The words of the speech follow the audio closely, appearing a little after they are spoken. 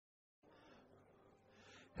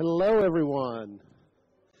Hello, everyone.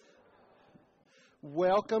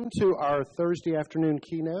 Welcome to our Thursday afternoon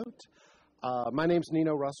keynote. My name's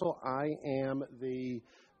Nino Russell. I am the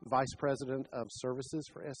Vice President of Services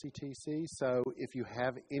for SETC. So if you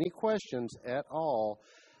have any questions at all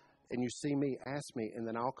and you see me, ask me, and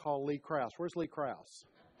then I'll call Lee Krause. Where's Lee Krause?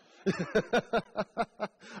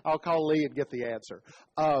 I'll call Lee and get the answer.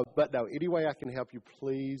 But no, any way I can help you,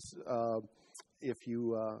 please. If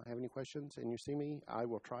you have any questions and you see me, I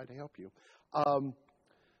will try to help you.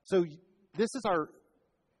 So this is our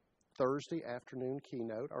Thursday afternoon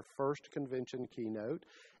keynote, our first convention keynote,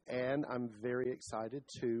 and I'm very excited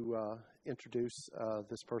to introduce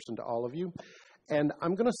this person to all of you. And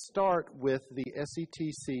I'm going to start with the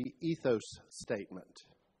SETC ethos statement.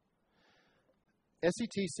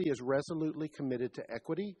 SETC is resolutely committed to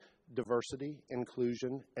equity, diversity,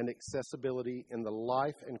 inclusion, and accessibility in the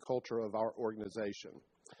life and culture of our organization.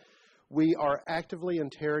 We are actively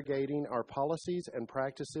interrogating our policies and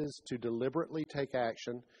practices to deliberately take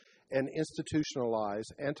action and institutionalize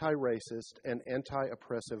anti-racist and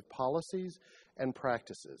anti-oppressive policies and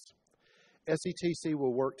practices. SETC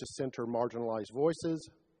will work to center marginalized voices,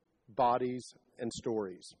 bodies, and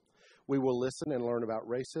stories. We will listen and learn about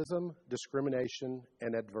racism, discrimination,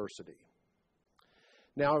 and adversity.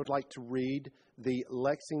 Now I would like to read the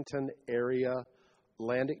Lexington area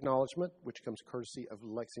land acknowledgement, which comes courtesy of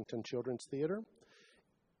Lexington Children's Theater.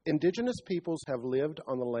 Indigenous peoples have lived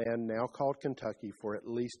on the land now called Kentucky for at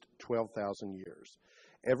least 12,000 years.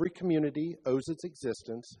 Every community owes its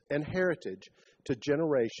existence and heritage to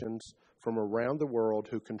generations from around the world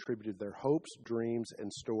who contributed their hopes, dreams,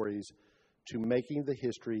 and stories to making the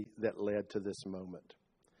history that led to this moment.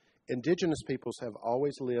 Indigenous peoples have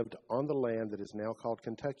always lived on the land that is now called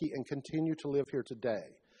Kentucky and continue to live here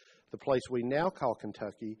today. The place we now call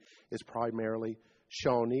Kentucky is primarily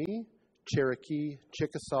Shawnee, Cherokee,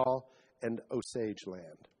 Chickasaw, and Osage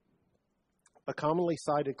land. A commonly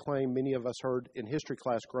cited claim many of us heard in history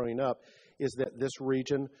class growing up is that this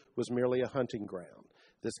region was merely a hunting ground.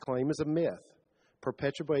 This claim is a myth,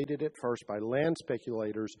 perpetuated at first by land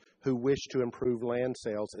speculators who wish to improve land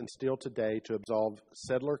sales and still today to absolve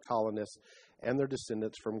settler colonists and their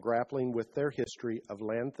descendants from grappling with their history of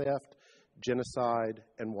land theft, genocide,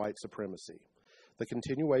 and white supremacy. The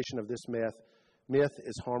continuation of this myth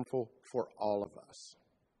is harmful for all of us.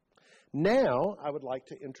 Now, I would like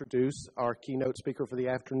to introduce our keynote speaker for the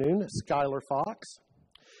afternoon, SKLAR FOX.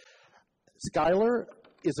 SKLAR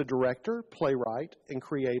is a director, playwright, and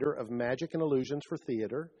creator of magic and illusions for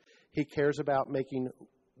theater. He cares about making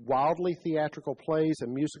wildly theatrical plays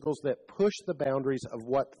and musicals that push the boundaries of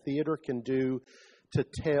what theater can do to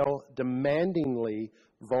tell demandingly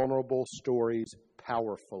vulnerable stories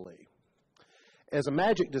powerfully. As a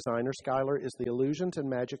magic designer, SKLAR is the Illusions and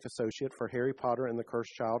Magic Associate for Harry Potter and the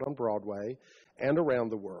Cursed Child on Broadway and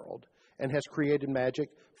around the world, and has created magic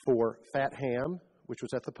for Fat Ham, which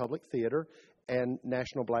was at the Public Theater, and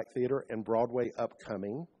National Black Theater and Broadway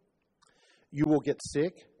Upcoming. You Will Get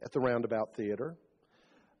Sick at the Roundabout Theater.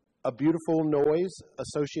 A Beautiful Noise,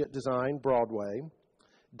 Associate Design, Broadway.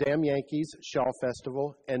 Damn Yankees, Shaw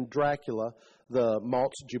Festival, and Dracula, the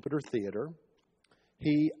Maltz Jupiter Theater.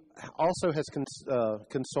 He also has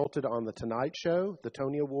consulted on The Tonight Show, the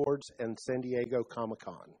Tony Awards, and San Diego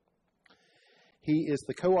Comic-Con. He is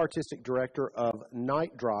the co-artistic director of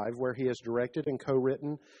Night Drive, where he has directed and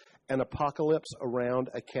co-written An Apocalypse Around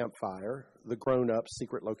a Campfire, The Grown-Ups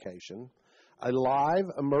Secret Location, a live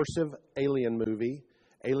immersive alien movie,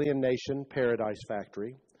 Alien Nation Paradise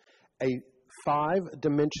Factory, a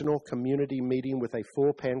 5-dimensional community meeting with a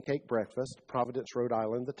full pancake breakfast, Providence, Rhode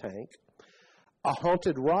Island, The Tank, a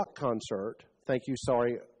haunted rock concert, Thank You,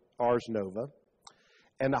 Sorry, Ars Nova,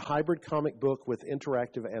 and a hybrid comic book with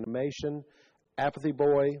interactive animation, Apathy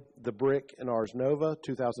Boy, The Brick, and Ars Nova,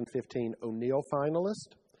 2015 O'Neill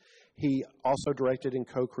finalist. He also directed and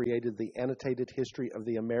co-created The Annotated History of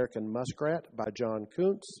the American Muskrat by John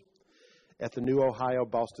Kuntz at the New Ohio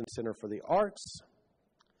Boston Center for the Arts.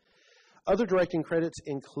 Other directing credits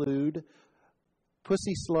include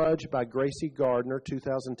Pussy Sludge by Gracie Gardner,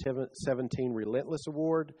 2017 Relentless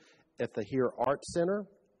Award at the Here Arts Center,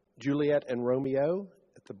 Juliet and Romeo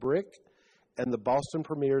at the Brick, and the Boston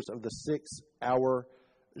premieres of the 6-hour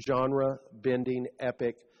genre-bending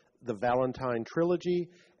epic The Valentine Trilogy,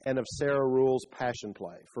 and of Sarah Ruhl's Passion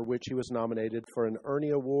Play, for which he was nominated for an Ernie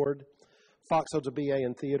Award. Fox holds a BA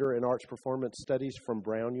in Theater and Arts Performance Studies from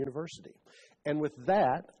Brown University. And with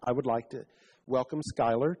that, I would like to welcome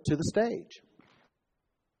SKLAR to the stage.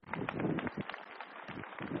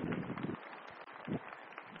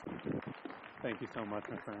 Thank you so much,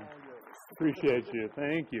 my friend. Appreciate you.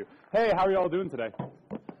 Thank you. Hey, how are you all doing today?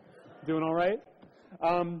 Doing all right?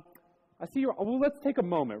 I see you. Well, let's take a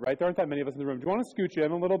moment, right? There aren't that many of us in the room. Do you want to scooch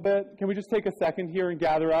in a little bit? Can we just take a second here and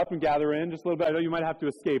gather up and gather in just a little bit? I know you might have to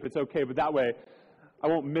escape. It's okay, but that way I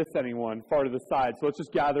won't miss anyone far to the side. So let's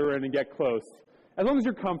just gather in and get close. As long as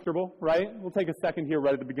you're comfortable, right? We'll take a second here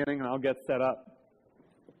right at the beginning, and I'll get set up.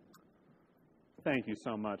 Thank you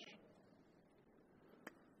so much.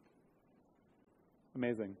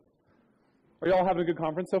 Amazing. Are you all having a good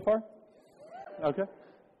conference so far? Okay.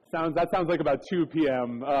 That sounds like about 2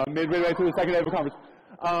 p.m., midway through the second day of the conference.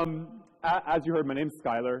 As you heard, my name's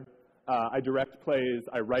SKLAR. I direct plays,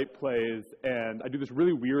 I write plays, and I do this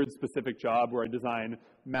really weird specific job where I design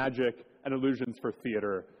magic and illusions for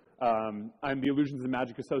theater. I'm the Illusions and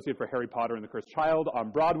Magic Associate for Harry Potter and the Cursed Child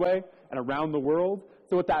on Broadway and around the world.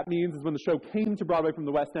 So what that means is when the show came to Broadway from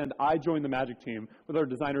the West End, I joined the magic team with our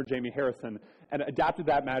designer, Jamie Harrison, and adapted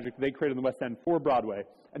that magic they created in the West End for Broadway.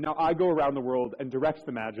 And now I go around the world and direct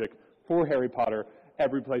the magic for Harry Potter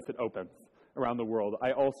every place it opens around the world.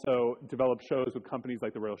 I also develop shows with companies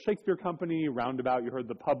like the Royal Shakespeare Company, Roundabout, you heard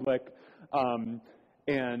The Public,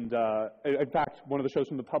 in fact, one of the shows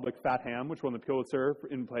from The Public, Fat Ham, which won the Pulitzer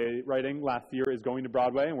in playwriting last year, is going to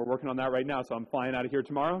Broadway, and we're working on that right now, so I'm flying out of here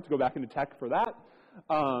tomorrow to go back into tech for that.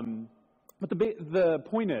 But the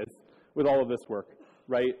point is, with all of this work,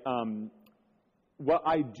 right, what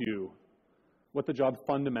I do, what the job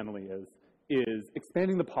fundamentally is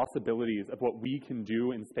expanding the possibilities of what we can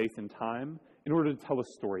do in space and time in order to tell a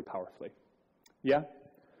story powerfully. Yeah?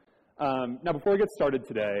 Now, before I get started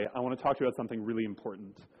today, I want to talk to you about something really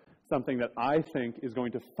important, something that I think is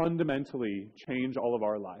going to fundamentally change all of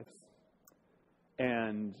our lives.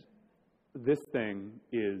 And this thing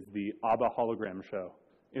is the ABBA hologram show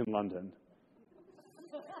in London.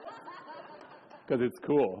 Because it's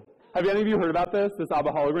cool. Have any of you heard about this ABBA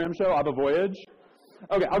hologram show, ABBA Voyage?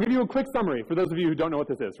 Okay, I'll give you a quick summary for those of you who don't know what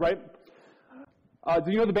this is, right?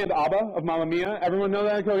 Do you know the band ABBA of Mamma Mia? Everyone know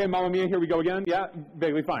that? Okay, Mamma Mia, here we go again. Yeah,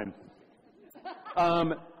 vaguely fine.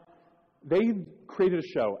 They created a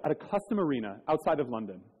show at a custom arena outside of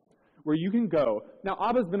London where you can go. Now,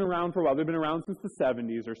 ABBA's been around for a while. They've been around since the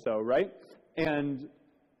 70s or so, right? And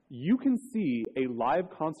you can see a live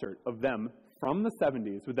concert of them from the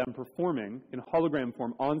 70s with them performing in hologram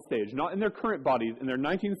form on stage, not in their current bodies, in their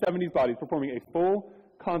 1970s bodies, performing a full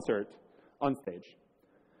concert on stage.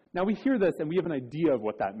 Now, we hear this and we have an idea of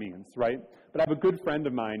what that means, right? But I have a good friend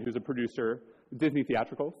of mine who's a producer, Disney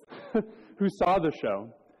Theatricals, who saw the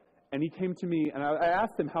show, and he came to me, and I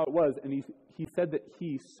asked him how it was, and he said that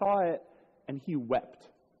he saw it and he wept.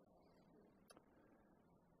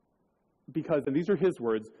 Because, and these are his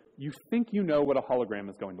words, you think you know what a hologram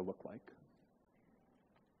is going to look like,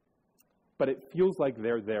 but it feels like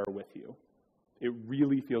they're there with you. It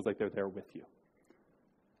really feels like they're there with you.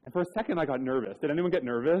 And for a second, I got nervous. Did anyone get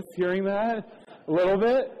nervous hearing that? A little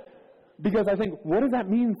bit? Because I think, what does that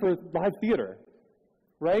mean for live theater?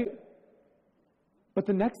 Right? But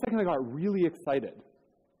the next second, I got really excited.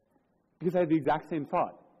 Because I had the exact same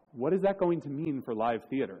thought. What is that going to mean for live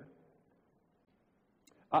theater?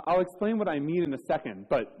 I'll explain what I mean in a second,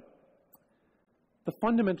 but the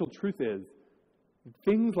fundamental truth is,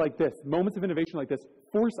 things like this, moments of innovation like this,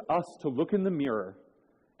 force us to look in the mirror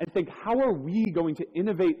and think, how are we going to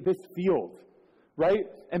innovate this field, right?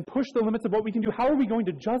 And push the limits of what we can do. How are we going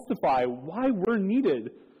to justify why we're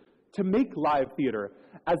needed to make live theater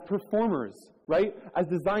as performers, right? As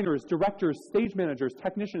designers, directors, stage managers,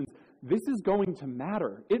 technicians. This is going to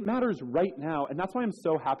matter. It matters right now, and that's why I'm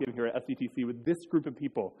so happy I'm here at SCTC with this group of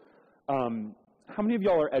people. How many of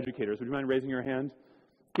y'all are educators? Would you mind raising your hand?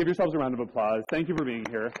 Give yourselves a round of applause. Thank you for being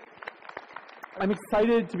here. I'm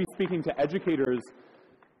excited to be speaking to educators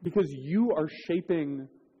because you are shaping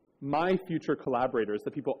my future collaborators,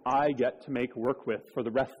 the people I get to make work with for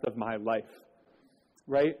the rest of my life,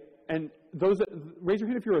 right? And those, raise your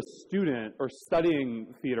hand if you're a student or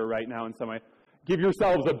studying theater right now in some way. Give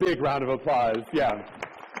yourselves a big round of applause, yeah.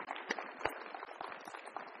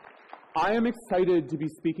 I am excited to be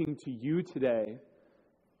speaking to you today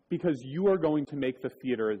because you are going to make the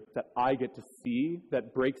theater that I get to see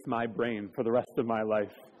that breaks my brain for the rest of my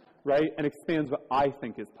life, right? And expands what I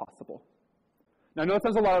think is possible. Now, I know that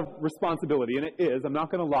sounds a lot of responsibility, and it is, I'm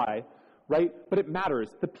not going to lie, right? But it matters.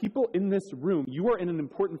 The people in this room, you are in an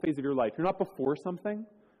important phase of your life. You're not before something,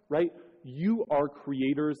 right? You are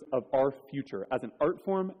creators of our future as an art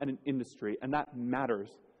form and an industry, and that matters.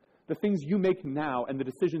 The things you make now and the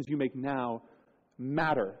decisions you make now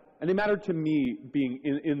matter. And they matter to me being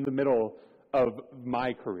in the middle of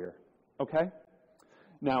my career, okay?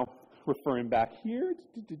 Now, referring back here,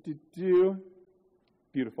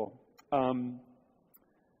 beautiful.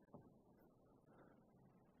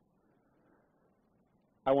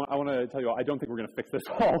 I want to tell you all, I don't think we're going to fix this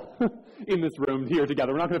all in this room here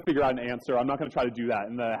together. We're not going to figure out an answer. I'm not going to try to do that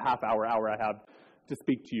in the hour I have to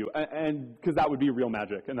speak to you, and because that would be real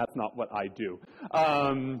magic, and that's not what I do.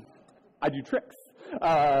 I do tricks.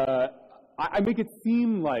 I make it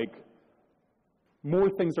seem like more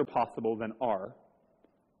things are possible than are,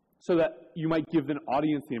 so that you might give an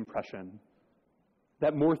audience the impression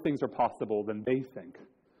that more things are possible than they think,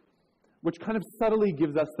 which kind of subtly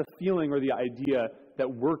gives us the feeling or the idea that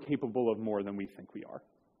we're capable of more than we think we are.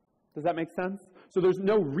 Does that make sense? So there's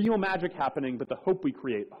no real magic happening, but the hope we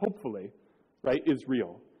create, hopefully, right, is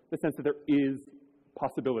real. The sense that there is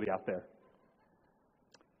possibility out there.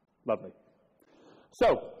 Lovely.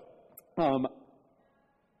 So, I'm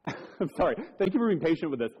sorry. Thank you for being patient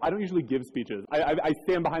with this. I don't usually give speeches. I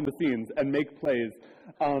stand behind the scenes and make plays.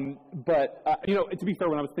 But to be fair,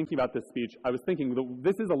 when I was thinking about this speech, I was thinking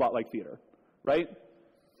this is a lot like theater, right?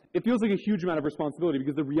 It feels like a huge amount of responsibility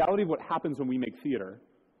because the reality of what happens when we make theater,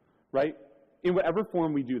 right, in whatever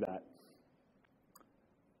form we do that,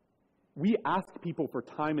 we ask people for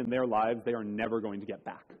time in their lives they are never going to get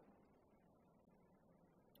back.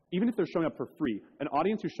 Even if they're showing up for free, an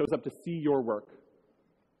audience who shows up to see your work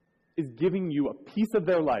is giving you a piece of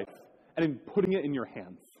their life and in putting it in your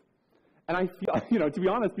hands. And I feel, to be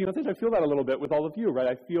honest, being on stage, I feel that a little bit with all of you, right?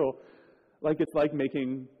 I feel like it's like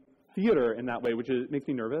making theater in that way, which makes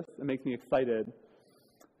me nervous, it makes me excited.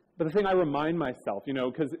 But the thing I remind myself,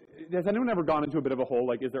 because has anyone ever gone into a bit of a hole,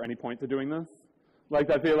 like, is there any point to doing this? Like,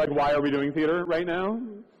 I feel like, why are we doing theater right now?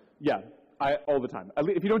 Yeah, all the time.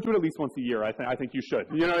 If you don't do it at least once a year, I think you should.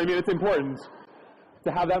 You know what I mean? It's important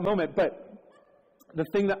to have that moment. But the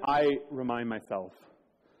thing that I remind myself,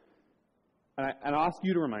 and I ask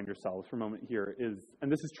you to remind yourselves for a moment here is, and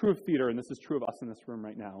this is true of theater, and this is true of us in this room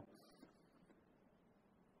right now,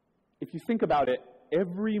 if you think about it,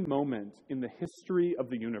 every moment in the history of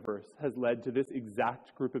the universe has led to this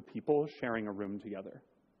exact group of people sharing a room together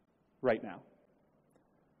right now.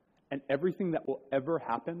 And everything that will ever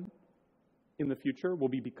happen in the future will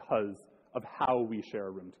be because of how we share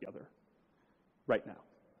a room together right now.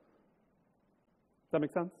 Does that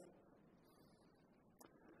make sense?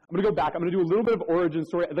 I'm going to go back. I'm going to do a little bit of origin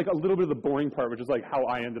story, like a little bit of the boring part, which is like how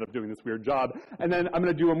I ended up doing this weird job. And then I'm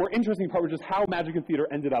going to do a more interesting part, which is how magic and theater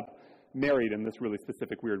ended up married in this really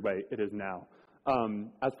specific, weird way it is now.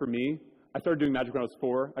 As for me, I started doing magic when I was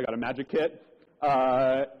 4. I got a magic kit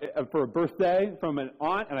for a birthday from an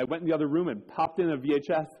aunt, and I went in the other room and popped in a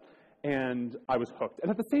VHS, and I was hooked.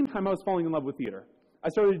 And at the same time, I was falling in love with theater. I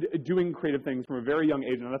started doing creative things from a very young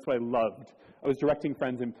age, and that's what I loved. I was directing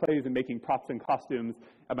friends in plays and making props and costumes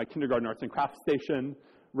at my kindergarten arts and crafts station,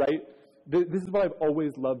 right? This is what I've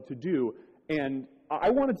always loved to do, and I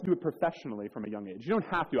wanted to do it professionally from a young age. You don't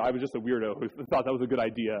have to. I was just a weirdo who thought that was a good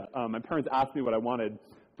idea. My parents asked me what I wanted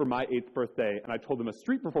for my 8th birthday, and I told them a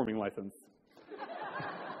street performing license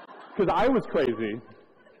because I was crazy.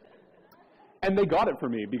 And they got it for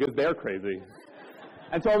me because they're crazy.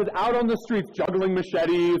 And so I was out on the streets juggling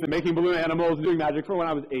machetes and making balloon animals and doing magic for when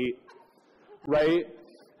I was 8, right?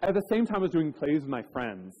 And at the same time, I was doing plays with my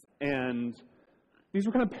friends. And these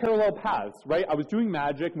were kind of parallel paths, right? I was doing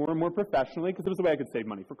magic more and more professionally because it was the way I could save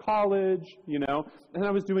money for college, And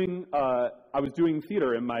I was doing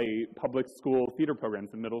theater in my public school theater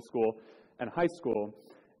programs in middle school and high school.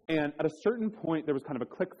 And at a certain point, there was kind of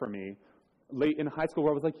a click for me late in high school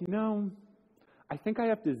where I was like, I think I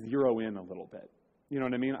have to zero in a little bit. You know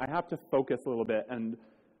what I mean? I have to focus a little bit. And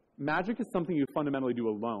magic is something you fundamentally do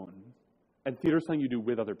alone. And theater is something you do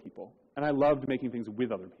with other people. And I loved making things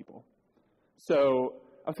with other people. So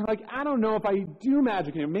I was kind of like, I don't know if I do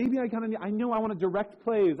magic anymore. Maybe I know I want to direct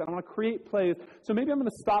plays. I want to create plays. So maybe I'm going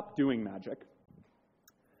to stop doing magic.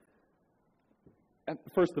 And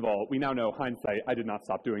first of all, we now know, hindsight, I did not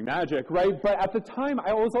stop doing magic, right? But at the time,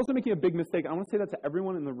 I was also making a big mistake. I want to say that to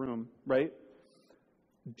everyone in the room, right?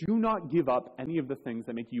 Do not give up any of the things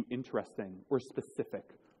that make you interesting or specific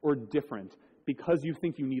or different because you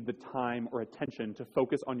think you need the time or attention to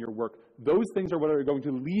focus on your work. Those things are what are going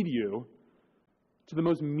to lead you to the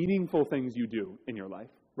most meaningful things you do in your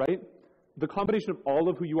life, right? The combination of all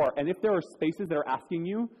of who you are. And if there are spaces that are asking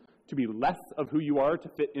you to be less of who you are to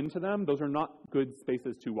fit into them, those are not good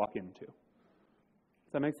spaces to walk into.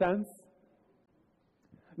 Does that make sense?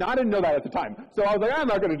 Now, I didn't know that at the time, so I was like, I'm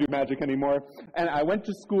not going to do magic anymore. And I went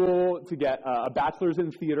to school to get a bachelor's in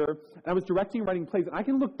theater, and I was directing and writing plays. And I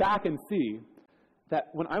can look back and see that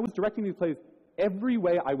when I was directing these plays, every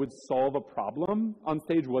way I would solve a problem on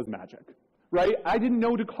stage was magic, right? I didn't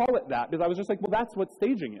know to call it that because I was just like, well, that's what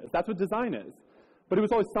staging is. That's what design is. But it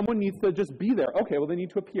was always someone needs to just be there. Okay, well, they need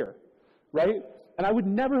to appear, right? And I would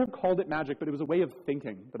never have called it magic, but it was a way of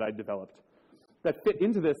thinking that I developed that fit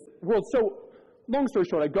into this world. So long story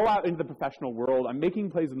short, I go out into the professional world. I'm making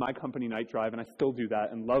plays with my company, Night Drive, and I still do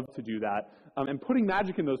that and love to do that, and putting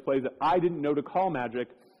magic in those plays that I didn't know to call magic.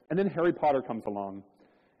 And then Harry Potter comes along.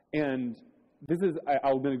 And this is,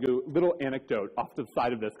 I'm going to go a little anecdote off to the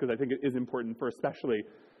side of this because I think it is important for especially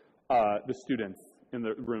the students in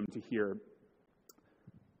the room to hear.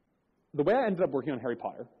 The way I ended up working on Harry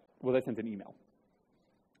Potter was I sent an email.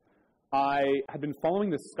 I had been following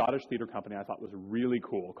this Scottish theater company I thought was really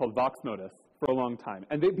cool called Vox Modus for a long time.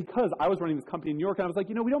 And because I was running this company in New York, and I was like,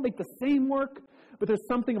 we don't make the same work, but there's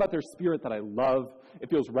something about their spirit that I love. It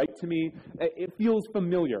feels right to me. It feels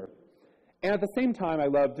familiar. And at the same time, I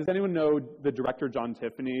love, does anyone know the director John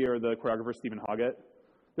Tiffany or the choreographer Stephen Hoggett?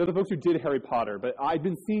 They're the folks who did Harry Potter, but I'd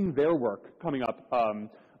been seeing their work coming up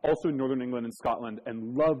also in Northern England and Scotland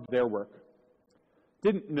and loved their work.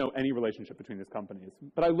 Didn't know any relationship between these companies.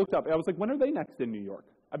 But I looked up, and I was like, when are they next in New York?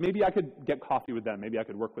 Maybe I could get coffee with them. Maybe I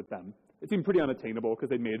could work with them. It seemed pretty unattainable because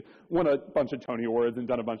they'd won a bunch of Tony Awards and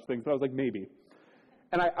done a bunch of things, but I was like, maybe.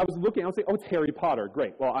 And I was looking, I was like, oh, it's Harry Potter.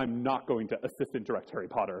 Great. Well, I'm not going to assistant direct Harry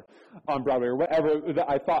Potter on Broadway or whatever that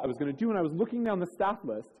I thought I was going to do. And I was looking down the staff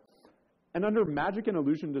list, and under Magic and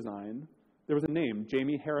Illusion Design, there was a name,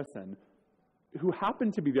 Jamie Harrison, who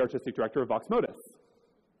happened to be the artistic director of Vox Modus.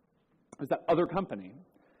 It was that other company.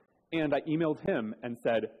 And I emailed him and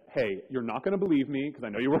said, hey, you're not going to believe me because I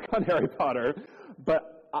know you work on Harry Potter,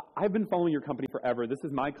 but I've been following your company forever. This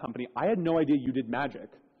is my company. I had no idea you did magic.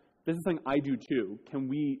 This is something I do too. Can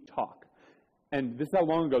we talk? And this is how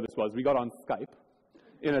long ago this was. We got on Skype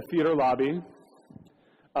in a theater lobby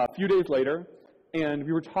a few days later, and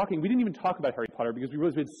we were talking. We didn't even talk about Harry Potter because we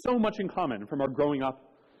realized we had so much in common from our growing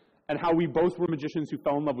up and how we both were magicians who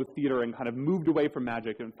fell in love with theater and kind of moved away from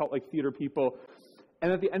magic and felt like theater people.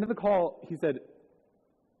 And at the end of the call, he said,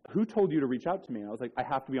 who told you to reach out to me? And I was like, I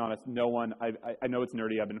have to be honest, no one. I know it's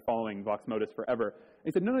nerdy. I've been following Vox Modus forever. And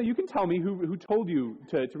he said, no, you can tell me who told you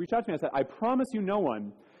to reach out to me. I said, I promise you no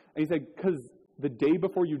one. And he said, because the day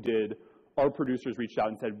before you did, our producers reached out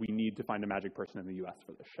and said, we need to find a magic person in the U.S.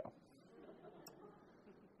 for this show.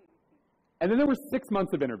 And then there were 6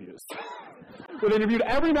 months of interviews where they interviewed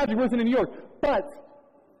every magic person in New York. But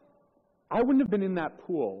I wouldn't have been in that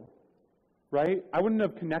pool, right? I wouldn't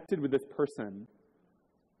have connected with this person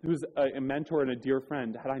who's a mentor and a dear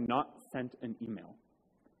friend had I not sent an email.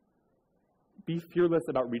 Be fearless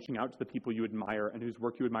about reaching out to the people you admire and whose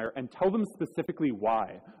work you admire, and tell them specifically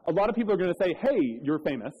why. A lot of people are going to say, hey, you're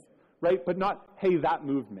famous, right? But not, hey, that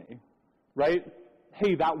moved me, right?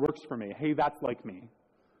 Hey, that works for me. Hey, that's like me.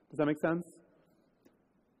 Does that make sense?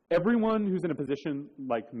 Everyone who's in a position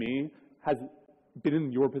like me has been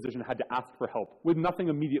in your position, had to ask for help with nothing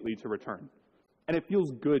immediately to return. And it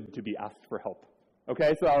feels good to be asked for help.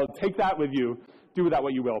 Okay, so I'll take that with you. Do with that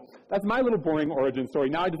what you will. That's my little boring origin story.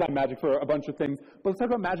 Now I design magic for a bunch of things. But let's talk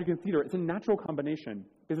about magic and theater. It's a natural combination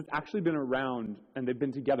because it's actually been around and they've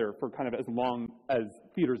been together for kind of as long as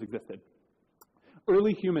theaters existed.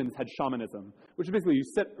 Early humans had shamanism, which is basically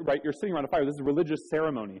you're sitting around a fire. This is a religious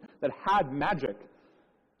ceremony that had magic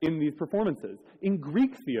in these performances. In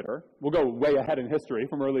Greek theater, we'll go way ahead in history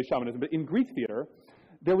from early shamanism, but in Greek theater,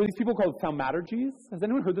 there were these people called thaumaturges. Has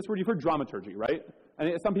anyone heard this word? You've heard dramaturgy, right?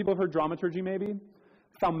 And some people have heard dramaturgy, maybe?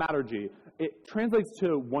 Thaumaturgy. It translates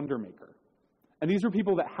to wonder maker. And these were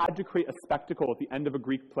people that had to create a spectacle at the end of a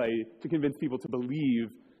Greek play to convince people to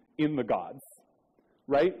believe in the gods,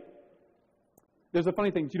 right? There's a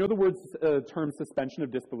funny thing. Do you know the term suspension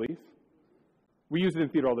of disbelief? We use it in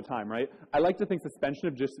theater all the time, right? I like to think suspension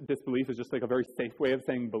of disbelief is just like a very safe way of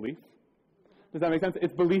saying belief. Does that make sense?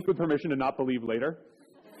 It's belief with permission to not believe later.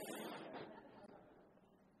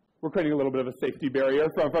 We're creating a little bit of a safety barrier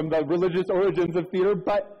from the religious origins of theater,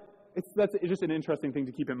 but that's just an interesting thing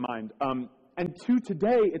to keep in mind. And to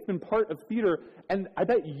today, it's been part of theater, and I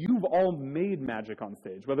bet you've all made magic on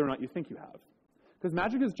stage, whether or not you think you have. Because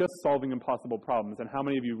magic is just solving impossible problems, and how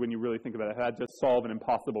many of you, when you really think about it, have had to solve an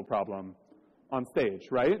impossible problem on stage,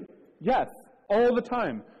 right? Yes, all the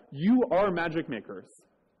time. You are magic makers,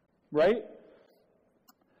 right?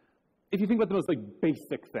 If you think about the most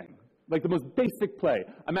basic thing, the most basic play,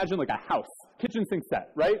 imagine a house, kitchen sink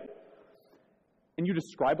set, right? And you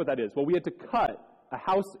describe what that is. Well, we had to cut a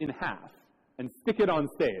house in half and stick it on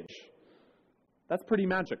stage. That's pretty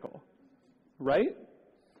magical, right?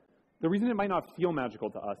 The reason it might not feel magical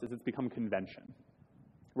to us is it's become convention,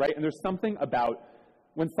 right? And there's something about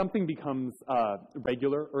when something becomes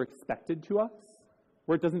regular or expected to us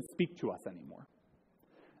where it doesn't speak to us anymore.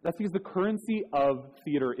 That's because the currency of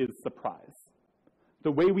theater is surprise.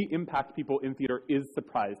 The way we impact people in theater is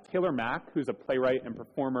surprise. Taylor Mack, who's a playwright and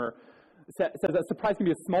performer, says that surprise can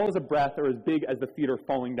be as small as a breath or as big as the theater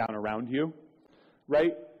falling down around you,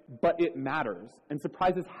 right? But it matters. And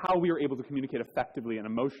surprise is how we are able to communicate effectively and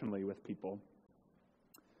emotionally with people.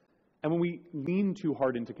 And when we lean too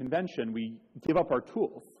hard into convention, we give up our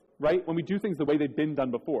tools, right? When we do things the way they've been done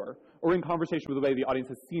before, or in conversation with the way the audience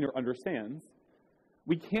has seen or understands,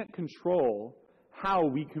 we can't control how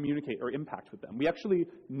we communicate or impact with them. We actually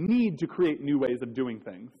need to create new ways of doing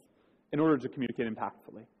things in order to communicate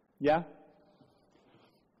impactfully. Yeah?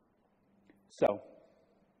 So,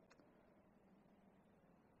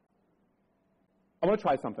 I want to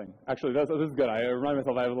try something. Actually, this is good. I remind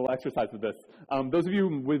myself I have a little exercise with this. Those of you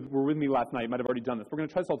who were with me last night might have already done this. We're going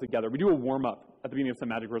to try this all together. We do a warm-up at the beginning of some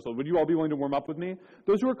magic rehearsal. Would you all be willing to warm up with me?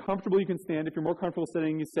 Those who are comfortable, you can stand. If you're more comfortable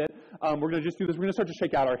sitting, you sit. We're going to just do this. We're going to start to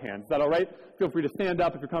shake out our hands. Is that all right? Feel free to stand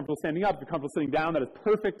up if you're comfortable standing up. If you're comfortable sitting down, that is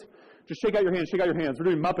perfect. Just shake out your hands. Shake out your hands.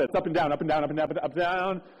 We're doing Muppets, up and down, up and down, up and down, up and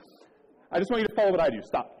down. I just want you to follow what I do.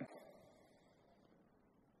 Stop.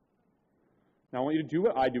 Now, I want you to do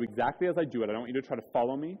what I do exactly as I do it. I don't want you to try to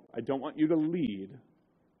follow me. I don't want you to lead.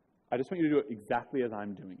 I just want you to do it exactly as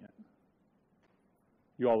I'm doing it.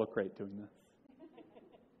 You all look great doing this.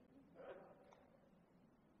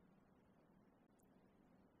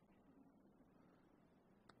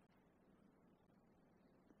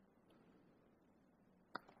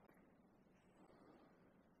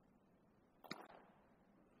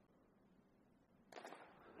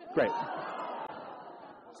 Great.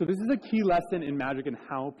 So this is a key lesson in magic and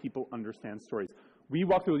how people understand stories. We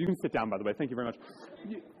walk through, you can sit down, by the way, thank you very much.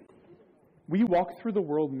 We walk through the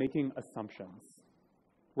world making assumptions,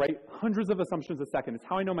 right? Hundreds of assumptions a second. It's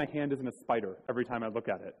how I know my hand isn't a spider every time I look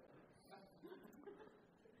at it.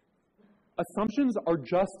 Assumptions are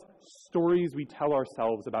just stories we tell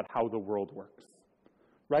ourselves about how the world works,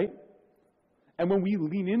 right? And when we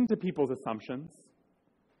lean into people's assumptions,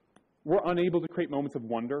 we're unable to create moments of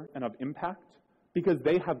wonder and of impact, because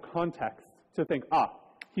they have context to think,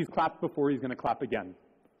 he's clapped before, he's going to clap again.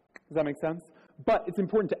 Does that make sense? But it's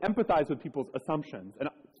important to empathize with people's assumptions and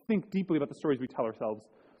think deeply about the stories we tell ourselves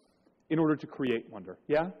in order to create wonder.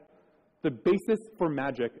 Yeah? The basis for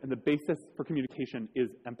magic and the basis for communication is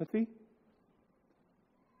empathy.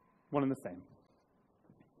 One and the same.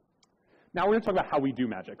 Now we're going to talk about how we do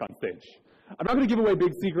magic on stage. I'm not going to give away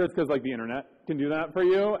big secrets because the internet can do that for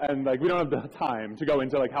you, and we don't have the time to go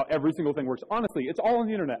into how every single thing works. Honestly, it's all on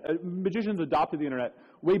the internet. Magicians adopted the internet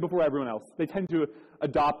way before everyone else. They tend to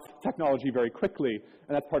adopt technology very quickly,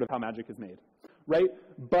 and that's part of how magic is made, right?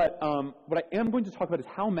 But what I am going to talk about is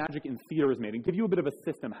how magic in theater is made, and give you a bit of a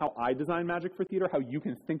system, how I design magic for theater, how you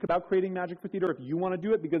can think about creating magic for theater if you want to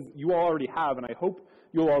do it, because you all already have, and I hope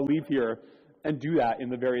you'll all leave here and do that in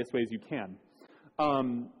the various ways you can.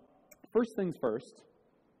 First things first,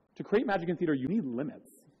 to create magic in theater, you need limits.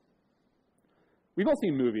 We've all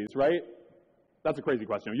seen movies, right? That's a crazy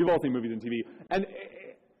question. You've all seen movies and TV. And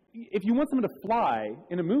if you want someone to fly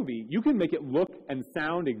in a movie, you can make it look and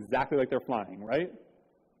sound exactly like they're flying, right?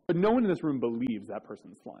 But no one in this room believes that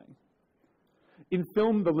person's flying. In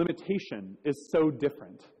film, the limitation is so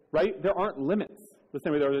different, right? There aren't limits the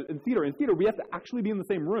same way there are in theater. In theater, we have to actually be in the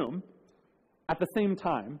same room at the same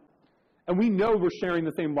time. And we know we're sharing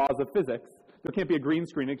the same laws of physics. There can't be a green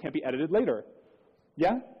screen. It can't be edited later.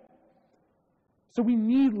 Yeah? So we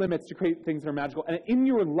need limits to create things that are magical. And in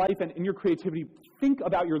your life and in your creativity, think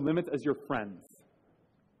about your limits as your friends.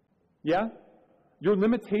 Yeah? Your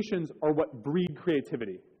limitations are what breed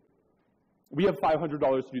creativity. We have $500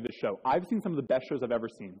 to do this show. I've seen some of the best shows I've ever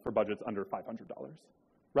seen for budgets under $500.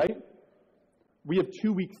 Right? We have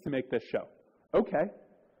 2 weeks to make this show. Okay.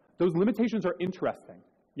 Those limitations are interesting.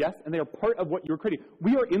 Yes, and they are part of what you're creating.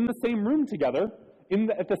 We are in the same room together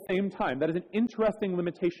at the same time. That is an interesting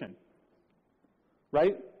limitation,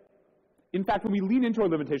 right? In fact, when we lean into our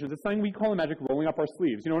limitations, it's something we call in magic rolling up our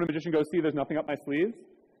sleeves. You know when a magician goes, see, there's nothing up my sleeves?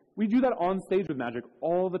 We do that on stage with magic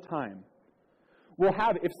all the time. We'll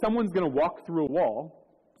have, if someone's going to walk through a wall,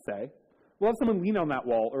 say, we'll have someone lean on that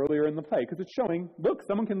wall earlier in the play, because it's showing, look,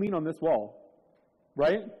 someone can lean on this wall,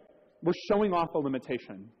 right? We're showing off a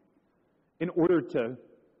limitation in order to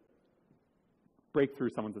break through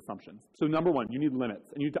someone's assumptions. So number one, you need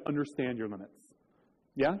limits, and you need to understand your limits.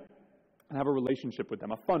 Yeah? And have a relationship with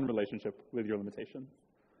them, a fun relationship with your limitations,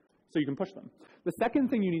 so you can push them. The second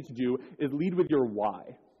thing you need to do is lead with your why.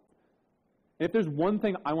 And if there's one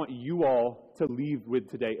thing I want you all to leave with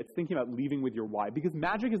today, it's thinking about leaving with your why. Because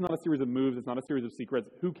magic is not a series of moves, it's not a series of secrets.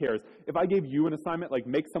 Who cares? If I gave you an assignment, like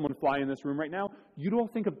make someone fly in this room right now, you'd all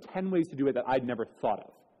think of 10 ways to do it that I'd never thought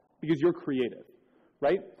of. Because you're creative,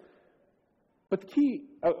 right? But the key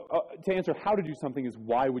to answer how to do something is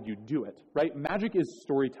why would you do it, right? Magic is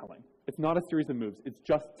storytelling. It's not a series of moves. It's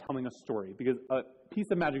just telling a story, because a piece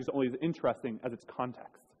of magic is only as interesting as its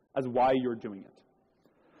context, as why you're doing it.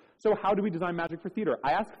 So how do we design magic for theater?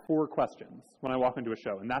 I ask 4 questions when I walk into a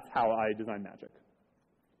show, and that's how I design magic.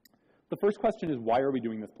 The first question is, why are we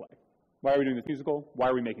doing this play? Why are we doing this musical? Why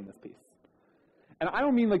are we making this piece? And I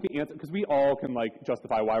don't mean like the answer, because we all can like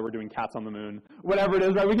justify why we're doing Cats on the Moon, whatever it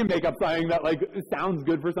is, right? We can make up something that like sounds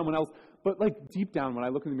good for someone else. But like deep down, when I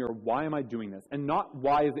look in the mirror, why am I doing this? And not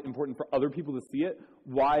why is it important for other people to see it?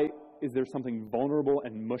 Why is there something vulnerable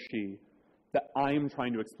and mushy that I am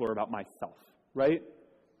trying to explore about myself, right?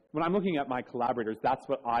 When I'm looking at my collaborators, that's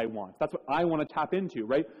what I want. That's what I want to tap into,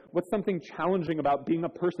 right? What's something challenging about being a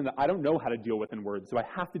person that I don't know how to deal with in words, so I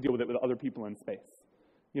have to deal with it with other people in space?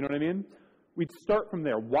 You know what I mean? We'd start from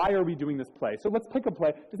there. Why are we doing this play? So let's pick a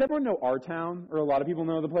play. Does everyone know Our Town? Or a lot of people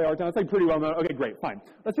know the play Our Town? It's like pretty well known. Okay, great, fine.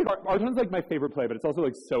 Let's pick Our Town's like my favorite play, but it's also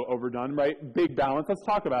like so overdone, right? Big balance. Let's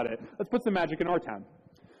talk about it. Let's put some magic in Our Town.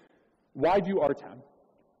 Why do Our Town?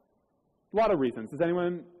 A lot of reasons. Does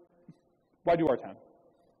anyone? Why do Our Town?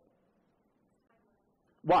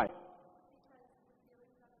 Why?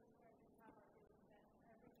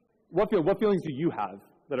 What feelings do you have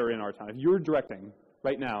that are in Our Town? If you're directing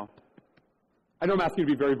right now, I know I'm asking you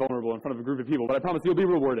to be very vulnerable in front of a group of people, but I promise you'll be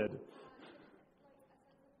rewarded.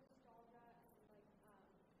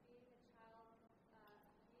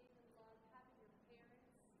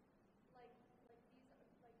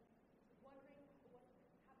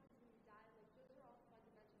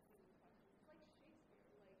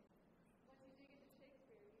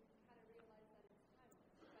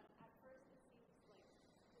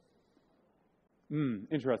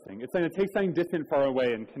 Interesting. It's saying it takes something distant far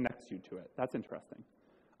away and connects you to it. That's interesting.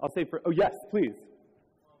 I'll say for, oh yes, please.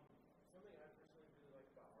 Something I personally really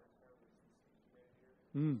like about Our Town is the speech you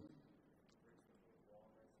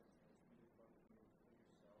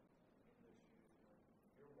made here.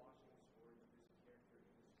 You're watching a story, but there's a character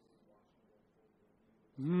in the story watching what told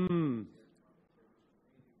you.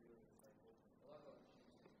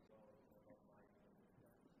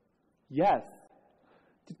 Yes.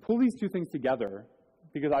 To pull these two things together,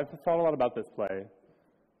 because I've thought a lot about this play,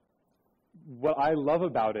 what I love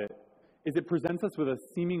about it is it presents us with a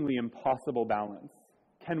seemingly impossible balance.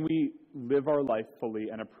 Can we live our life fully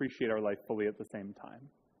and appreciate our life fully at the same time?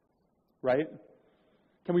 Right?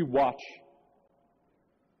 Can we watch?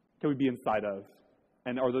 Can we be inside of?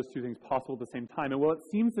 And are those two things possible at the same time? And while it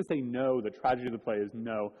seems to say no, the tragedy of the play is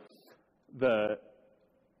no, the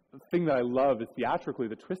thing that I love is theatrically,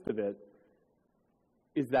 the twist of it,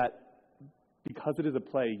 is that because it is a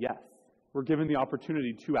play, yes, we're given the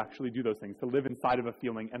opportunity to actually do those things, to live inside of a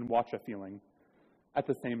feeling and watch a feeling at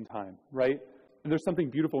the same time, right? And there's something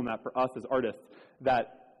beautiful in that for us as artists,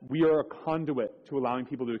 that we are a conduit to allowing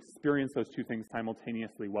people to experience those two things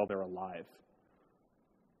simultaneously while they're alive.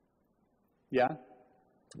 Yeah?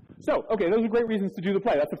 So, okay, those are great reasons to do the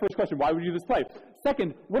play. That's the first question. Why would you do this play?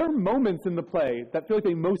 Second, what are moments in the play that feel like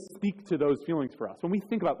they most speak to those feelings for us? When we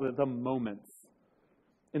think about the moments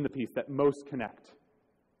in the piece that most connect.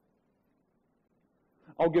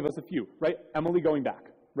 I'll give us a few, right? Emily going back,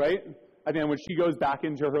 right? I mean, when she goes back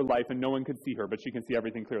into her life and no one could see her, but she can see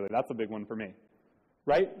everything clearly. That's a big one for me,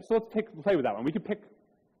 right? So let's play with that one. We could pick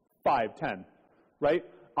 5, 10, right?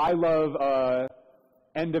 I love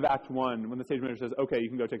end of Act 1 when the stage manager says, okay, you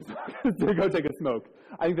can go take a smoke.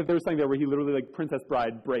 I think that there's something there where he literally, like Princess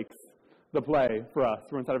Bride, breaks the play for us.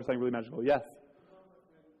 We're inside of something really magical. Yes?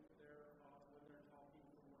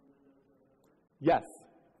 Yes.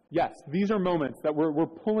 Yes. These are moments that we're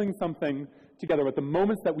pulling something together with, the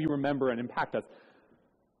moments that we remember and impact us.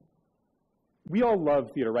 We all love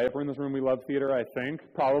theater, right? If we're in this room, we love theater, I think,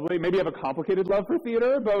 probably. Maybe have a complicated love for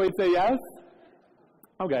theater, but we'd say yes.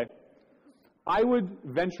 Okay. I would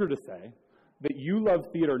venture to say that you love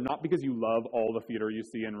theater not because you love all the theater you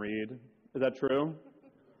see and read. Is that true?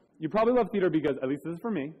 You probably love theater because, at least this is for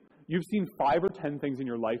me, you've seen 5 or 10 things in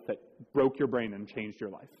your life that broke your brain and changed your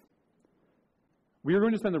life. We are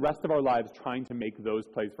going to spend the rest of our lives trying to make those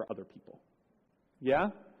plays for other people. Yeah?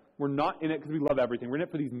 We're not in it because we love everything. We're in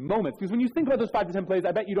it for these moments. Because when you think about those 5 to 10 plays,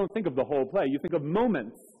 I bet you don't think of the whole play. You think of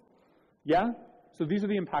moments. Yeah? So these are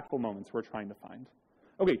the impactful moments we're trying to find.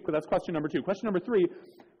 Okay, so that's question number 2. Question number 3,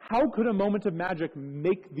 how could a moment of magic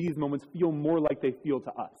make these moments feel more like they feel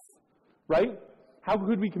to us? Right? How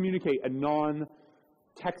could we communicate a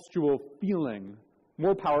non-textual feeling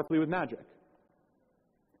more powerfully with magic?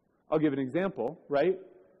 I'll give an example, right?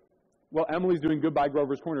 Well, Emily's doing Goodbye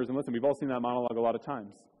Grover's Corners, and listen, we've all seen that monologue a lot of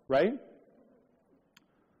times, right?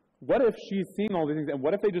 What if she's seeing all these things, and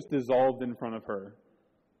what if they just dissolved in front of her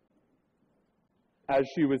as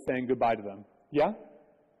she was saying goodbye to them? Yeah?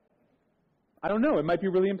 I don't know. It might be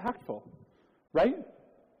really impactful, right?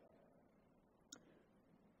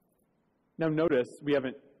 Now notice we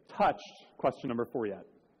haven't touched question number 4 yet,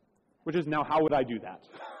 which is now how would I do that?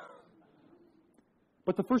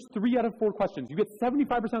 But the first 3 out of 4 questions, you get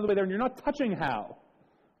 75% of the way there and you're not touching how,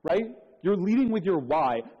 right? You're leading with your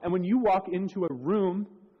why. And when you walk into a room,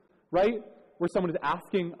 right, where someone is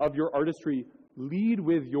asking of your artistry, lead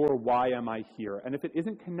with your why am I here? And if it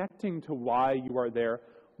isn't connecting to why you are there,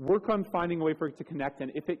 work on finding a way for it to connect.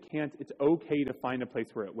 And if it can't, it's okay to find a place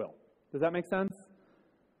where it will. Does that make sense?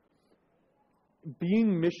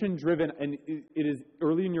 Being mission-driven, and it is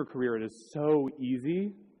early in your career, it is so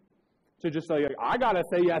easy to just say, I got to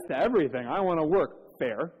say yes to everything. I want to work.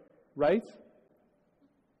 Fair, right?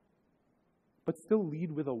 But still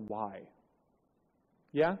lead with a why.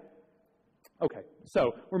 Yeah? Okay,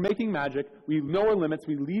 so we're making magic. We know our limits.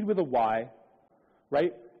 We lead with a why,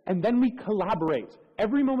 right? And then we collaborate.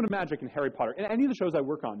 Every moment of magic in Harry Potter, in any of the shows I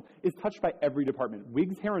work on, is touched by every department.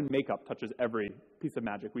 Wigs, hair, and makeup touches every piece of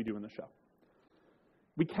magic we do in the show.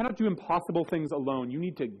 We cannot do impossible things alone. You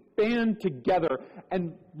need to band together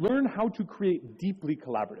and learn how to create deeply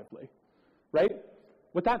collaboratively, right?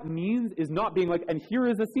 What that means is not being like, and here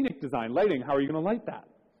is a scenic design, lighting, how are you going to light that?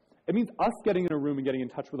 It means us getting in a room and getting in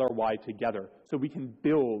touch with our why together so we can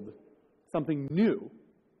build something new,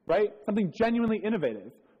 right? Something genuinely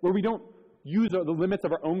innovative, where we don't use the limits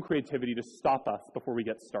of our own creativity to stop us before we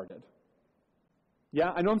get started.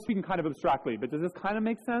 Yeah, I know I'm speaking kind of abstractly, but does this kind of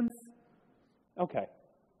make sense? Okay.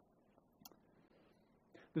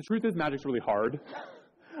 The truth is magic's really hard.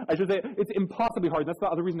 I should say it's impossibly hard. That's the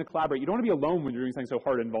other reason to collaborate. You don't want to be alone when you're doing something so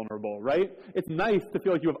hard and vulnerable, right? It's nice to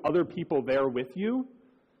feel like you have other people there with you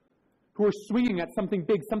who are swinging at something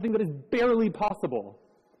big, something that is barely possible.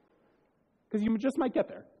 Because you just might get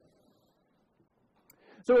there.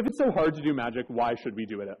 So if it's so hard to do magic, why should we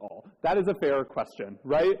do it at all? That is a fair question,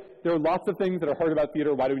 right? There are lots of things that are hard about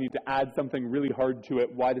theater. Why do we need to add something really hard to it?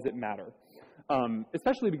 Why does it matter?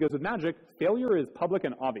 Especially because with magic, failure is public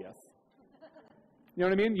and obvious. You know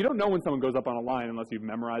what I mean? You don't know when someone goes up on a line unless you've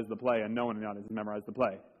memorized the play, and no one in the audience has memorized the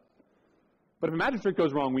play. But if a magic trick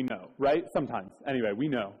goes wrong, we know, right? Sometimes. Anyway, we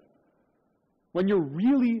know. When you're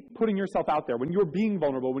really putting yourself out there, when you're being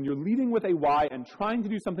vulnerable, when you're leading with a why and trying to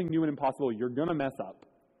do something new and impossible, you're going to mess up.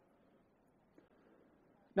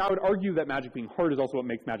 Now, I would argue that magic being hard is also what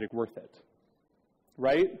makes magic worth it,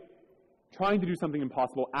 right? Trying to do something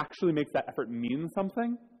impossible actually makes that effort mean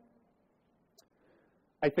something.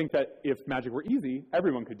 I think that if magic were easy,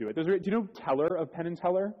 everyone could do it. Do you know Teller of Penn and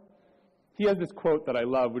Teller? He has this quote that I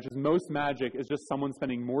love, which is, most magic is just someone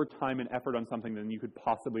spending more time and effort on something than you could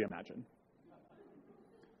possibly imagine.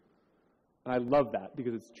 And I love that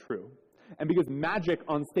because it's true. And because magic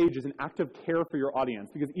on stage is an act of care for your audience.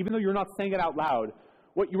 Because even though you're not saying it out loud,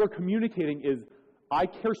 what you are communicating is, I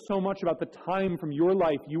care so much about the time from your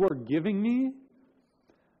life you are giving me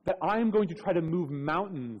that I am going to try to move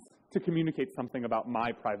mountains to communicate something about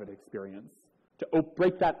my private experience, to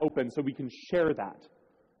break that open so we can share that.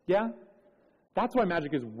 Yeah? That's why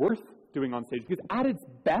magic is worth doing on stage, because at its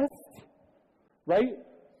best, right,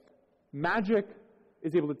 magic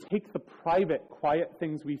is able to take the private, quiet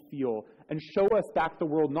things we feel and show us back the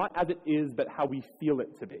world not as it is, but how we feel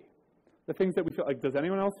it to be. The things that we feel like, does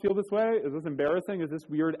anyone else feel this way? Is this embarrassing? Is this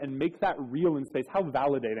weird? And make that real in space. How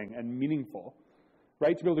validating and meaningful,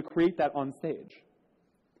 right? To be able to create that on stage.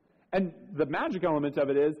 And the magic element of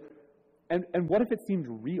it is, and what if it seemed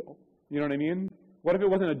real? You know what I mean? What if it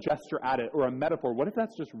wasn't a gesture at it or a metaphor? What if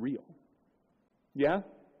that's just real? Yeah?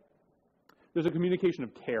 There's a communication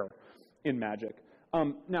of care in magic.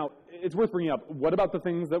 Now, it's worth bringing up, what about the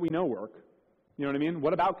things that we know work? You know what I mean?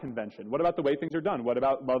 What about convention? What about the way things are done? What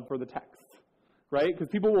about love for the text? Right? Because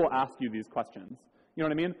people will ask you these questions. You know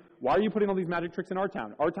what I mean? Why are you putting all these magic tricks in our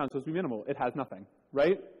town? Our town's supposed to be minimal. It has nothing.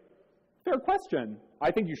 Right? Fair question.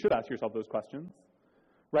 I think you should ask yourself those questions.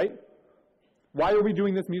 Right? Why are we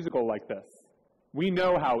doing this musical like this? We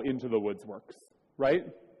know how Into the Woods works. Right?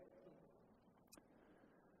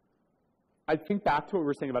 I think back to what we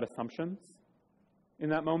were saying about assumptions in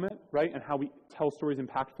that moment, right? And how we tell stories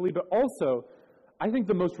impactfully, but also, I think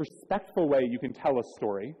the most respectful way you can tell a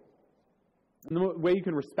story, and the way you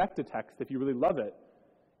can respect a text if you really love it,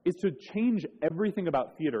 is to change everything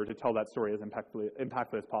about theater to tell that story as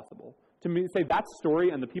impactfully as possible. To say that story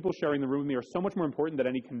and the people sharing the room with me are so much more important than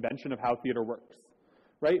any convention of how theater works,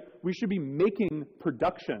 right? We should be making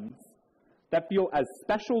productions that feel as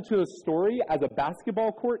special to the story as a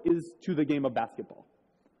basketball court is to the game of basketball,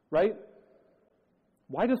 right?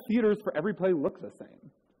 Why do theaters for every play look the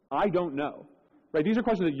same? I don't know. Right? These are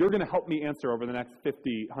questions that you're going to help me answer over the next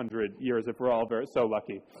 50, 100 years if we're all so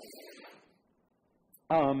lucky.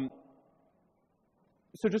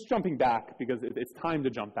 So just jumping back, because it's time to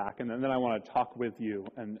jump back, and then I want to talk with you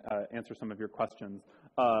and answer some of your questions.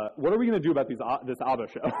 What are we going to do about this ABBA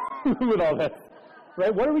show with all this?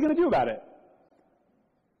 Right? What are we going to do about it?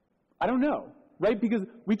 I don't know. Right? Because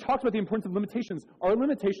we talked about the importance of limitations. Our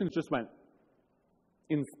limitations just went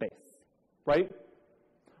in space. Right?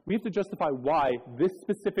 We have to justify why this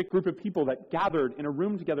specific group of people that gathered in a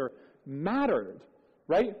room together mattered.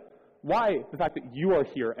 Right? Why the fact that you are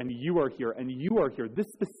here and you are here and you are here, this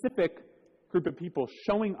specific group of people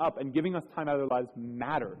showing up and giving us time out of their lives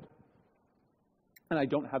mattered. And I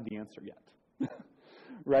don't have the answer yet.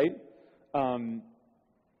 Right?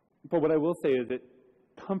 But what I will say is it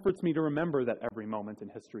comforts me to remember that every moment in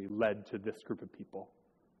history led to this group of people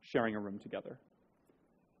sharing a room together.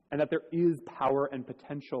 And that there is power and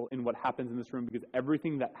potential in what happens in this room, because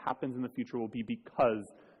everything that happens in the future will be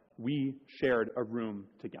because we shared a room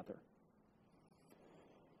together.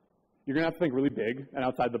 You're going to have to think really big and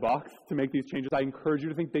outside the box to make these changes. I encourage you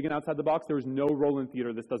to think big and outside the box. There is no role in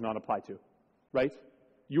theater this does not apply to, right?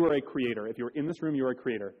 You are a creator. If you're in this room, you're a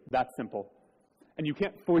creator. That's simple. And you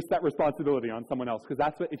can't foist that responsibility on someone else, because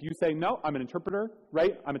that's what, if you say, no, I'm an interpreter,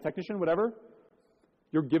 right? I'm a technician, whatever,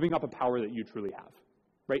 you're giving up a power that you truly have,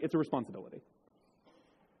 right? It's a responsibility.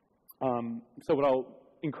 So what I'll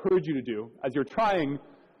encourage you to do, as you're trying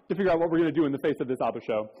to figure out what we're going to do in the face of this ABBA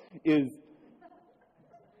show, is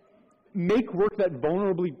make work that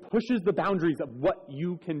vulnerably pushes the boundaries of what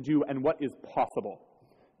you can do and what is possible.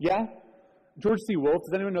 Yeah? George C. Wolfe,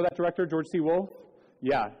 does anyone know that director, George C. Wolfe?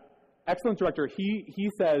 Yeah. Excellent director. He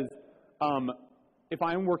says, if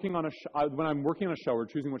I'm working on when I'm working on a show or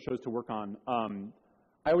choosing what shows to work on,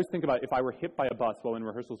 I always think about if I were hit by a bus while in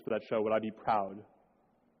rehearsals for that show, would I be proud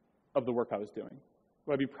of the work I was doing?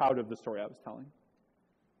 Would I be proud of the story I was telling?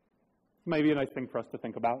 Maybe a nice thing for us to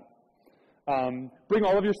think about. Bring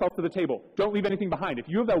all of yourself to the table. Don't leave anything behind. If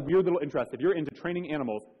you have that weird little interest, if you're into training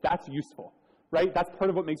animals, that's useful, right? That's part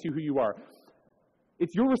of what makes you who you are.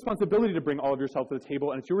 It's your responsibility to bring all of yourself to the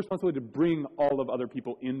table, and it's your responsibility to bring all of other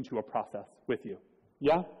people into a process with you.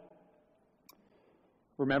 Yeah?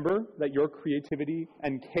 Remember that your creativity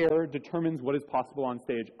and care determines what is possible on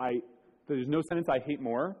stage. There's no sentence I hate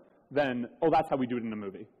more than, oh, that's how we do it in a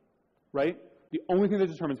movie, right? The only thing that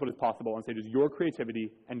determines what is possible on stage is your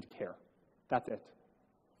creativity and care. That's it.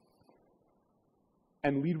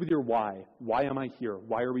 And lead with your why. Why am I here?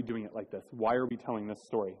 Why are we doing it like this? Why are we telling this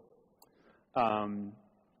story? On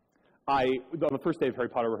the first day of Harry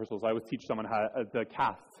Potter rehearsals, I always teach someone how the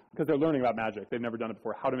cast, because they're learning about magic. They've never done it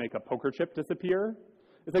before, how to make a poker chip disappear.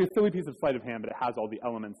 It's like a silly piece of sleight of hand, but it has all the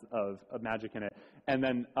elements of magic in it. And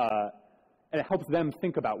then and it helps them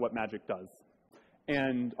think about what magic does.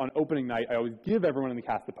 And on opening night, I always give everyone in the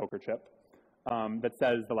cast a poker chip that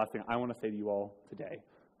says the last thing I want to say to you all today,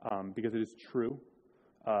 because it is true.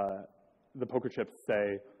 The poker chips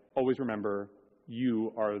say, always remember,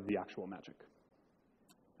 you are the actual magic.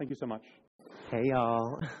 Thank you so much. Hey,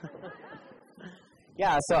 y'all.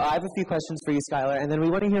 Yeah, so I have a few questions for you, Skylar, and then we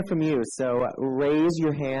want to hear from you. So raise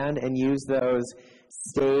your hand and use those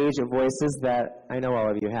stage voices that I know all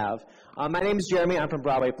of you have. My name is Jeremy. I'm from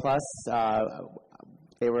Broadway Plus.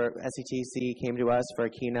 SETC came to us for a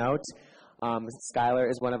keynote. Skylar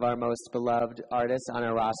is one of our most beloved artists on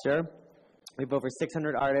our roster. We have over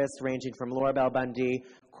 600 artists ranging from Laura Bell Bundy,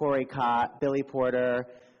 Corey Cott, Billy Porter,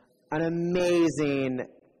 an amazing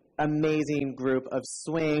group of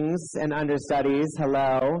swings and understudies.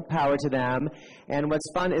 Hello, power to them. And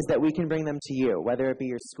what's fun is that we can bring them to you, whether it be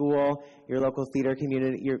your school, your local theater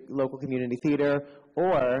community, your local community theater,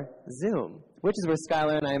 or Zoom, which is where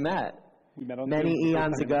Skylar and I met many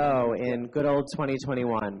eons ago in good old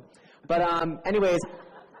 2021. But anyways,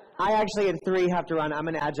 I actually at 3 have to run. I'm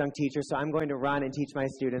an adjunct teacher, so I'm going to run and teach my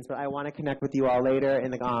students, but I want to connect with you all later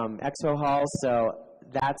in the expo hall, so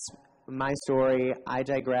that's my story. I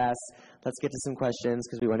digress. Let's get to some questions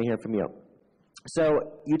because we want to hear from you.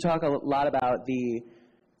 So you talk a lot about the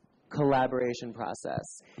collaboration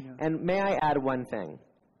process. Yeah. And may I add one thing?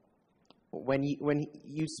 When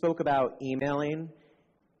you spoke about emailing,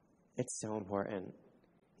 it's so important.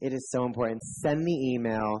 It is so important. Send the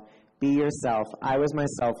email. Be yourself. I was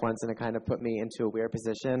myself once, and it kind of put me into a weird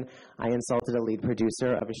position. I insulted a lead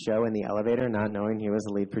producer of a show in the elevator, not knowing he was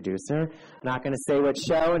a lead producer. Not going to say which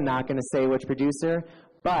show, not going to say which producer,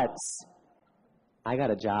 but I got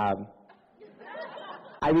a job.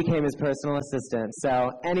 I became his personal assistant. So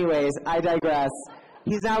anyways, I digress.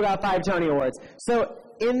 He's now got 5 Tony Awards. So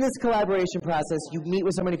in this collaboration process, you meet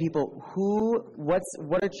with so many people.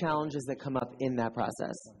 What are challenges that come up in that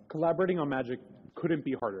process? Collaborating on magic couldn't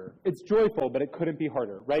be harder. It's joyful, but it couldn't be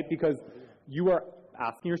harder, right? Because you are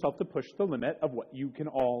asking yourself to push the limit of what you can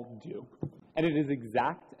all do. And it is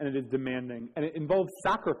exact, and it is demanding, and it involves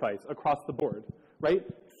sacrifice across the board, right?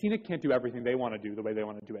 Scenic can't do everything they want to do the way they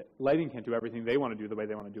want to do it. Lighting can't do everything they want to do the way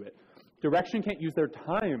they want to do it. Direction can't use their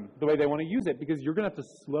time the way they want to use it, because you're going to have to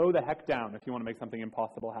slow the heck down if you want to make something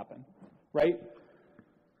impossible happen, right?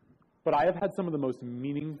 But I have had some of the most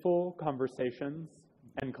meaningful conversations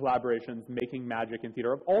and collaborations making magic in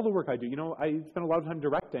theater of all the work I do. You know, I spend a lot of time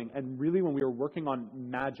directing, and really when we were working on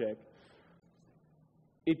magic,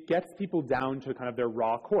 it gets people down to kind of their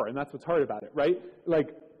raw core, and that's what's hard about it, right? Like,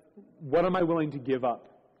 what am I willing to give up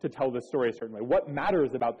to tell this story a certain way? What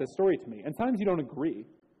matters about this story to me? And sometimes you don't agree,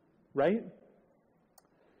 right?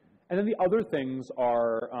 And then the other things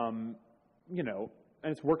are, you know,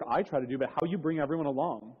 and it's work I try to do, but how you bring everyone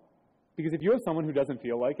along. Because if you have someone who doesn't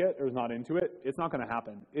feel like it or is not into it, it's not going to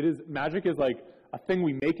happen. Magic is like a thing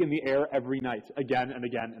we make in the air every night, again and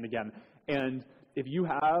again and again. And if you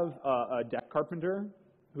have a deck carpenter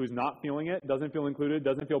who's not feeling it, doesn't feel included,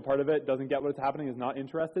 doesn't feel part of it, doesn't get what's happening, is not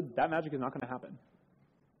interested, that magic is not going to happen.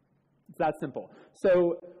 It's that simple.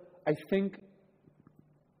 So I think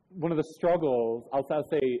one of the struggles, I'll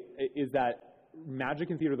say, is that magic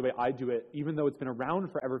in theater, the way I do it, even though it's been around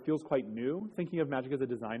forever, feels quite new, thinking of magic as a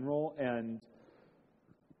design role. And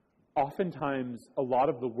oftentimes, a lot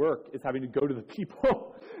of the work is having to go to the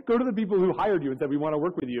people, who hired you and said, we want to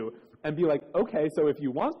work with you, and be like, okay, so if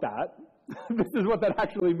you want that, this is what that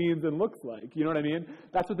actually means and looks like. You know what I mean?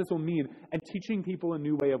 That's what this will mean. And teaching people a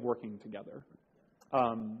new way of working together.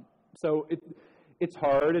 So it's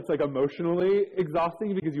hard. It's like emotionally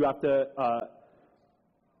exhausting because you have to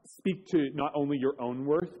speak to not only your own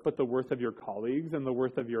worth, but the worth of your colleagues and the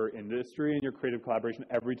worth of your industry and your creative collaboration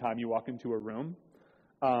every time you walk into a room.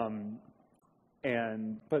 But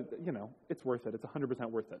you know, it's worth it. It's 100%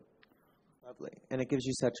 worth it. Lovely. And it gives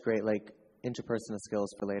you such great, like, interpersonal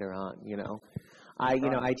skills for later on, you know.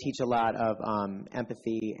 I teach a lot of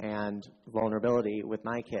empathy and vulnerability with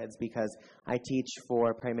my kids because I teach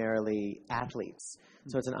for primarily athletes.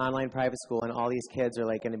 So it's an online private school, and all these kids are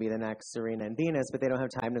like going to be the next Serena and Venus, but they don't have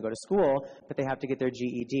time to go to school, but they have to get their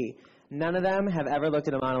GED. None of them have ever looked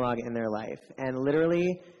at a monologue in their life, and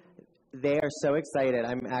literally they are so excited.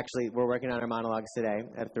 We're working on our monologues today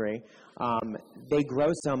at 3. They grow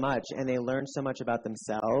so much, and they learn so much about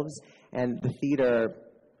themselves, and the theater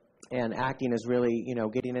and acting is really, you know,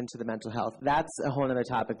 getting into the mental health. That's a whole other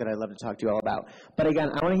topic that I'd love to talk to you all about. But again,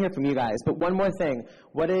 I want to hear from you guys. But one more thing.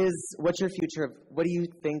 What do you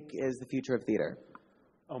think is the future of theater?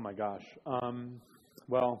 Oh my gosh.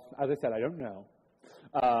 Well, as I said, I don't know.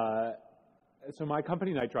 So my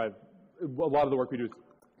company, Night Drive, a lot of the work we do is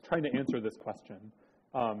trying to answer this question.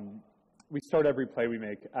 We start every play we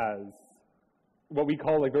make as what we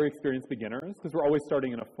call like very experienced beginners, because we're always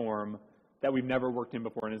starting in a form that we've never worked in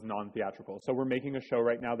before and is non-theatrical. So we're making a show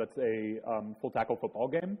right now that's a full tackle football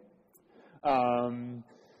game.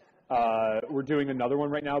 We're doing another one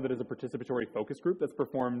right now that is a participatory focus group that's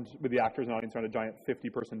performed with the actors and audience around a giant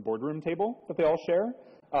 50-person boardroom table that they all share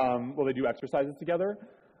while they do exercises together.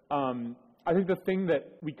 I think the thing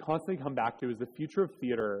that we constantly come back to is the future of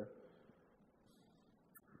theater.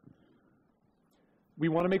 We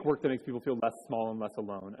want to make work that makes people feel less small and less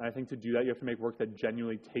alone. And I think to do that, you have to make work that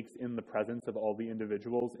genuinely takes in the presence of all the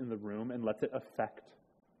individuals in the room and lets it affect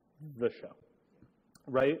the show,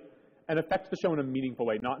 right? And affect the show in a meaningful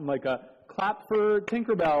way, not in like a clap for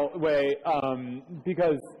Tinkerbell way,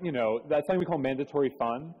 because, you know, that's something we call mandatory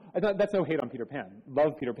fun. That's no hate on Peter Pan.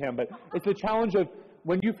 Love Peter Pan, but it's the challenge of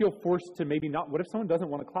when you feel forced to maybe not, what if someone doesn't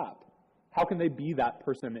want to clap? How can they be that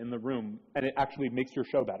person in the room and it actually makes your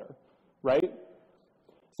show better, right?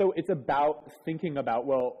 So it's about thinking about,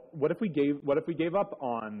 well, what if we gave up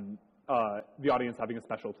on the audience having a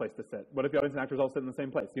special place to sit? What if the audience and actors all sit in the same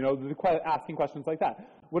place? You know, asking questions like that.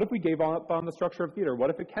 What if we gave up on the structure of theater? What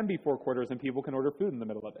if it can be 4 quarters and people can order food in the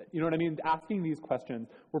middle of it? You know what I mean? Asking these questions,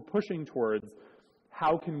 we're pushing towards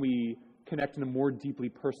how can we connect in a more deeply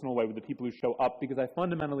personal way with the people who show up, because I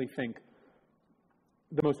fundamentally think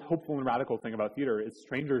the most hopeful and radical thing about theater is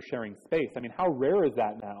strangers sharing space. I mean, how rare is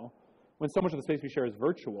that now? When so much of the space we share is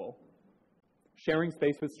virtual, sharing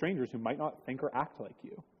space with strangers who might not think or act like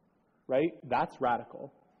you, right? That's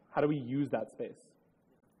radical. How do we use that space?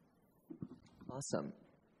 Awesome.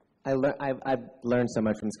 I've learned so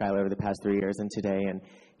much from SKLAR over the past 3 years and today, and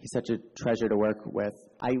he's such a treasure to work with.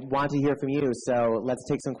 I want to hear from you, so let's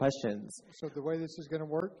take some questions. So the way this is going to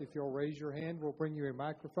work, if you'll raise your hand, we'll bring you a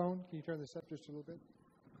microphone. Can you turn this up just a little bit?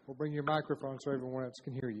 We'll bring your microphone so everyone else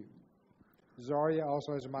can hear you. Zaria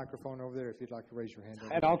also has a microphone over there if you'd like to raise your hand.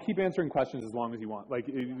 And I'll keep answering questions as long as you want. Like,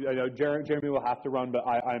 I know Jeremy will have to run, but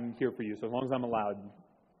I'm here for you. So as long as I'm allowed,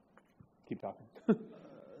 keep talking.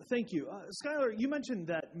 Thank you. Skylar, you mentioned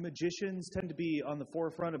that magicians tend to be on the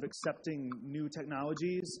forefront of accepting new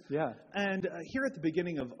technologies. Yeah. And here at the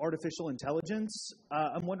beginning of artificial intelligence,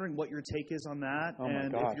 I'm wondering what your take is on that. Oh my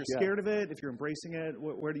and gosh, if you're scared of it, if you're embracing it,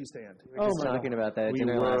 where do you stand? We were just talking about that at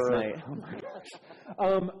dinner last night. Oh my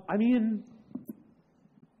gosh. I mean,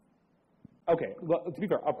 okay, well, to be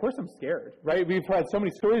fair, of course I'm scared, right? We've had so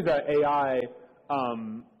many stories about AI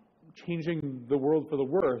changing the world for the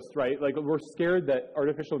worst, right? Like, we're scared that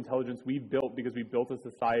artificial intelligence we built because we built a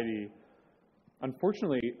society,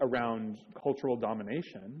 unfortunately, around cultural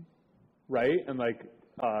domination, right? And like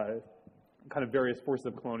kind of various forces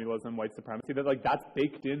of colonialism, white supremacy, that like that's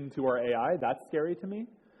baked into our AI. That's scary to me,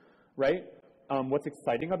 right? What's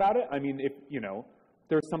exciting about it? I mean, if, you know,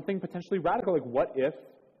 there's something potentially radical, like what if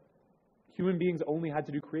human beings only had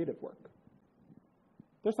to do creative work?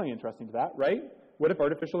 There's something interesting to that, right? What if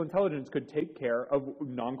artificial intelligence could take care of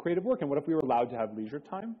non-creative work? And what if we were allowed to have leisure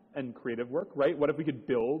time and creative work, right? What if we could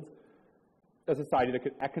build a society that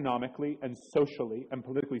could economically and socially and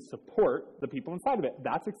politically support the people inside of it?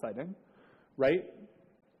 That's exciting, right?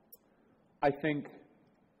 I think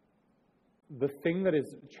the thing that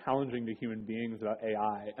is challenging to human beings about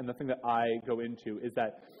AI, and the thing that I go into, is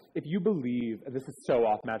that if you believe, and this is so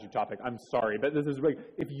off magic topic, I'm sorry, but this is like,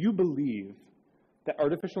 if you believe that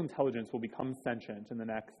artificial intelligence will become sentient in the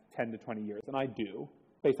next 10 to 20 years, and I do,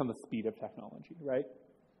 based on the speed of technology, right?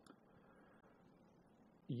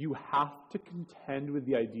 You have to contend with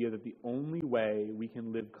the idea that the only way we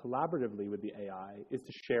can live collaboratively with the AI is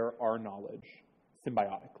to share our knowledge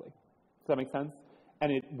symbiotically. Does that make sense?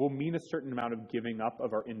 And it will mean a certain amount of giving up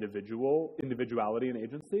of our individuality and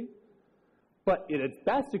agency. But at its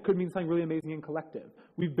best, it could mean something really amazing and collective.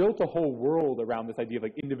 We've built a whole world around this idea of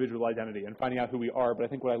like individual identity and finding out who we are. But I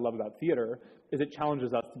think what I love about theater is it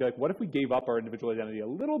challenges us to be like, what if we gave up our individual identity a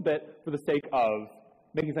little bit for the sake of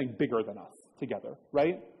making something bigger than us together,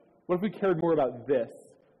 right? What if we cared more about this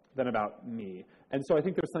than about me? And so I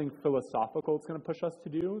think there's something philosophical it's going to push us to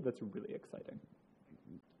do that's really exciting.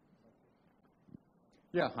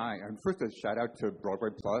 Yeah, hi. And first, a shout out to Broadway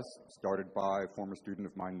Plus, started by a former student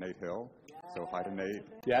of mine, Nate Hill. So hi to Nate.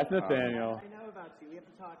 Yeah, it's Nathaniel. I know about you. We have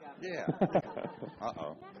to talk after. Yeah.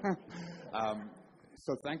 Uh-oh.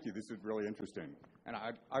 So thank you. This is really interesting. And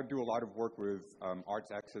I do a lot of work with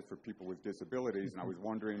arts access for people with disabilities, and I was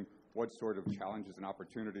wondering what sort of challenges and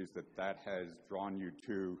opportunities that has drawn you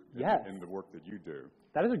to in the work that you do.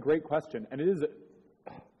 That is a great question. And it is,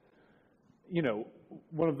 you know,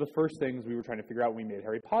 one of the first things we were trying to figure out when we made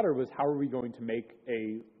Harry Potter was how are we going to make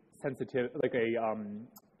a sensitive, like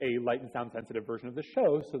a light and sound sensitive version of the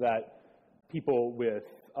show so that people with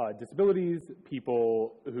disabilities,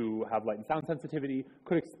 people who have light and sound sensitivity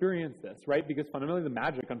could experience this, right? Because fundamentally the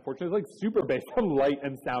magic, unfortunately, is like super based on light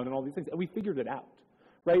and sound and all these things, and we figured it out,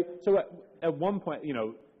 right? So at one point, you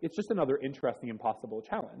know, it's just another interesting, impossible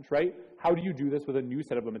challenge, right? How do you do this with a new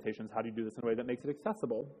set of limitations? How do you do this in a way that makes it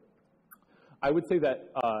accessible? I would say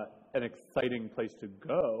that an exciting place to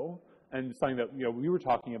go, and something that, you know, we were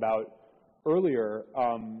talking about earlier,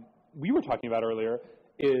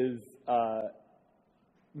 is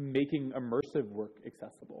making immersive work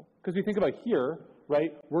accessible. Because we think about here,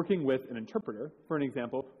 right, working with an interpreter, for an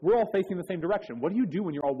example, we're all facing the same direction. What do you do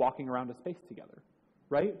when you're all walking around a space together,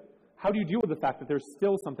 right? How do you deal with the fact that there's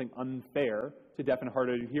still something unfair to deaf and hard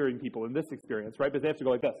of hearing people in this experience, right? Because they have to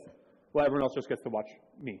go like this. Well, everyone else just gets to watch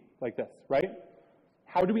me like this, right?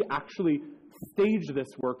 How do we actually stage this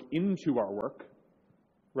work into our work,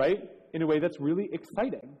 right, in a way that's really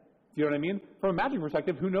exciting? Do you know what I mean? From a magic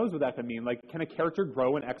perspective, who knows what that could mean? Like, can a character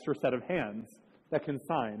grow an extra set of hands that can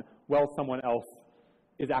sign while someone else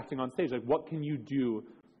is acting on stage? Like, what can you do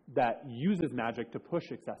that uses magic to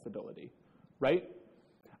push accessibility, right?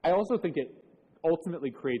 I also think it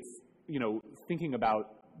ultimately creates, you know, thinking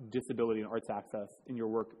about disability and arts access in your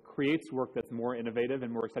work creates work that's more innovative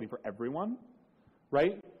and more exciting for everyone,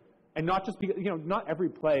 right? And not just because, you know, not every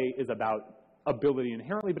play is about ability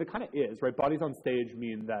inherently, but it kind of is, right? Bodies on stage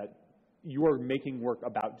mean that you are making work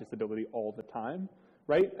about disability all the time,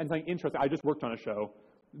 right? And something interesting, I just worked on a show,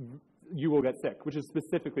 You Will Get Sick, which is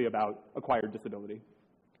specifically about acquired disability.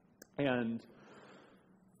 And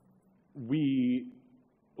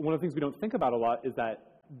one of the things we don't think about a lot is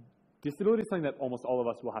that disability is something that almost all of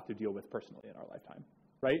us will have to deal with personally in our lifetime,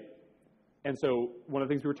 right? And so one of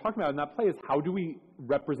the things we were talking about in that play is how do we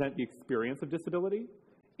represent the experience of disability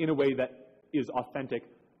in a way that is authentic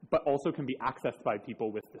but also can be accessed by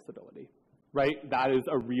people with disability, right? That is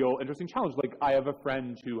a real interesting challenge. Like, I have a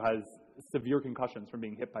friend who has severe concussions from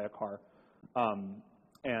being hit by a car,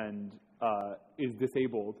 and is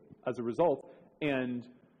disabled as a result, and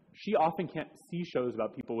she often can't see shows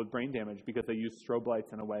about people with brain damage because they use strobe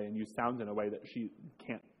lights in a way and use sound in a way that she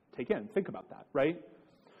can't take in. Think about that, right?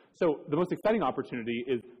 So the most exciting opportunity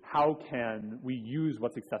is how can we use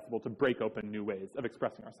what's accessible to break open new ways of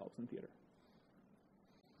expressing ourselves in theater?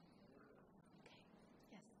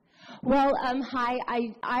 Well, hi.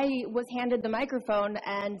 I was handed the microphone,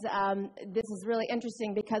 and this is really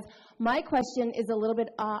interesting because my question is a little bit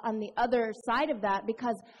on the other side of that,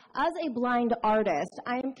 because as a blind artist,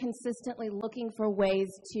 I am consistently looking for ways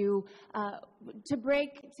to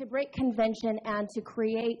break convention and to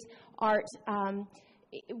create art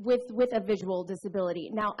with a visual disability.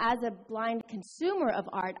 Now, as a blind consumer of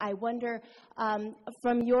art, I wonder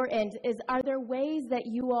from your end, are there ways that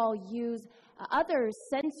you all use other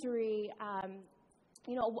sensory,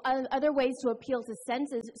 other ways to appeal to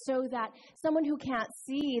senses so that someone who can't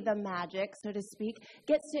see the magic, so to speak,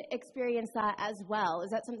 gets to experience that as well?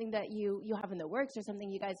 Is that something that you have in the works, or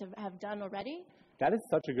something you guys have done already? That is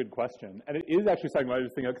such a good question. And it is actually something I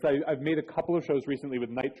was thinking of, because I've made a couple of shows recently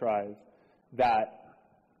with Night Drive that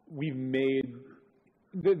we've made,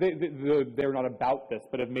 they're not about this,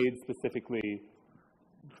 but have made specifically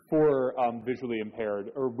for visually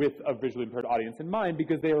impaired, or with a visually impaired audience in mind,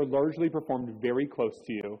 because they are largely performed very close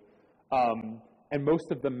to you. And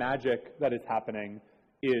most of the magic that is happening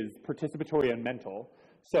is participatory and mental.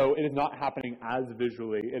 So it is not happening as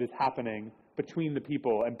visually, it is happening between the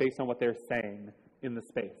people and based on what they're saying in the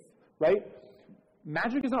space, right?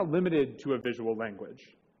 Magic is not limited to a visual language.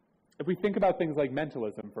 If we think about things like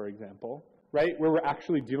mentalism, for example, right, where we're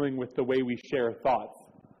actually dealing with the way we share thoughts,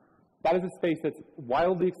 that is a space that's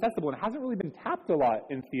wildly accessible and hasn't really been tapped a lot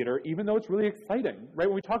in theater, even though it's really exciting, right?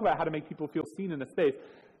 When we talk about how to make people feel seen in a space,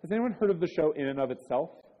 has anyone heard of the show In and of Itself?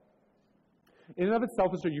 In and of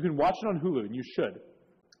Itself is a show, you can watch it on Hulu, and you should.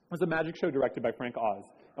 It's a magic show directed by Frank Oz.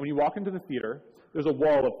 And when you walk into the theater, there's a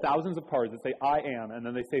wall of thousands of cards that say, I am, and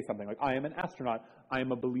then they say something like, I am an astronaut, I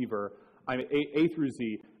am a believer, I'm A through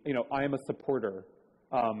Z, I am a supporter,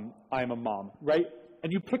 I am a mom, right?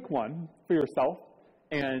 And you pick one for yourself,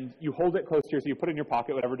 and you hold it close to you, so you put it in your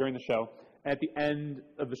pocket, whatever, during the show. And at the end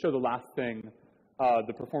of the show, the last thing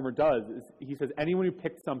the performer does is he says, anyone who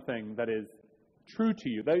picked something that is true to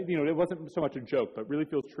you, that, it wasn't so much a joke, but really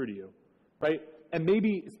feels true to you, right? And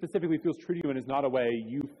maybe specifically feels true to you and is not a way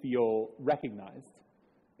you feel recognized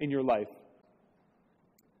in your life.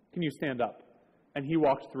 Can you stand up? And he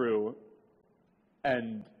walked through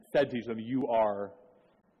and said to each of them, you are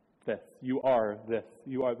this, you are this,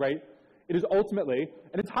 you are, right? It is ultimately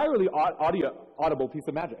an entirely audible piece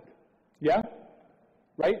of magic. Yeah?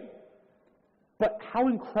 Right? But how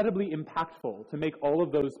incredibly impactful to make all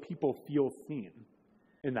of those people feel seen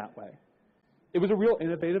in that way. It was a real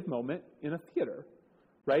innovative moment in a theater,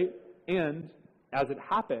 right? And as it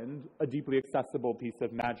happened, a deeply accessible piece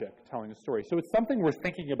of magic telling a story. So it's something we're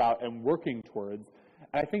thinking about and working towards.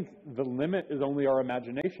 And I think the limit is only our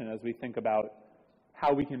imagination as we think about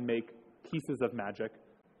how we can make pieces of magic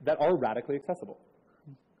that are radically accessible.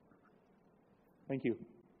 Thank you.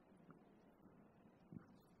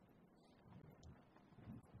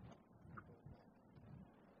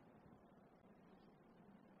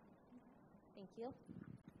 Thank you.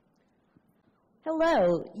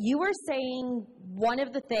 Hello. You were saying one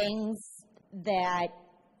of the things that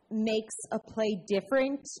makes a play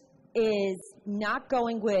different is not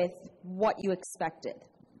going with what you expected.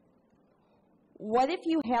 What if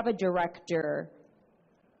you have a director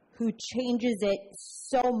who changes it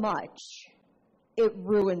so much it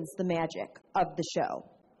ruins the magic of the show?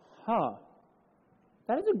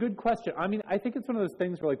 That is a good question. I mean, I think it's one of those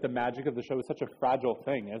things where, like, the magic of the show is such a fragile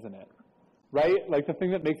thing, isn't it? Right? Like, the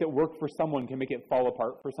thing that makes it work for someone can make it fall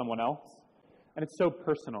apart for someone else. And it's so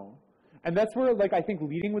personal. And that's where, like, I think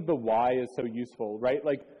leading with the why is so useful, right?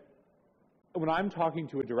 Like, when I'm talking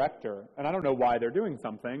to a director, and I don't know why they're doing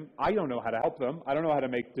something, I don't know how to help them. I don't know how to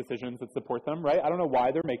make decisions that support them, right? I don't know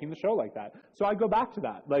why they're making the show like that. So I go back to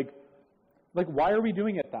that. Like, why are we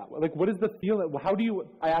doing it that way? Like, what is the feel? How do you,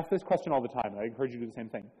 I ask this question all the time, and I encourage you to do the same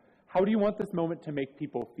thing. How do you want this moment to make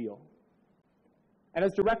people feel? And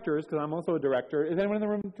as directors, because I'm also a director, is anyone in the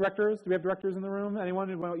room directors? Do we have directors in the room?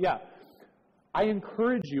 Anyone? Yeah. I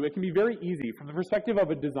encourage you, it can be very easy from the perspective of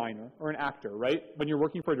a designer or an actor, right? When you're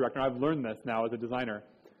working for a director, and I've learned this now as a designer.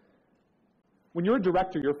 When you're a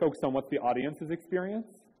director, you're focused on what's the audience's experience.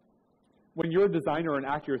 When you're a designer or an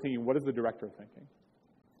actor, you're thinking, what is the director thinking?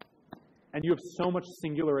 And you have so much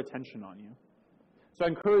singular attention on you. So I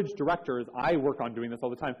encourage directors, I work on doing this all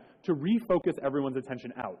the time, to refocus everyone's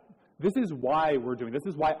attention out. This is why we're doing this.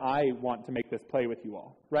 This is why I want to make this play with you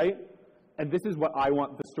all, right? And this is what I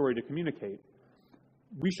want the story to communicate.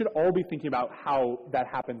 We should all be thinking about how that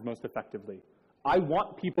happens most effectively. I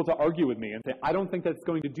want people to argue with me and say, I don't think that's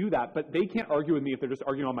going to do that, but they can't argue with me if they're just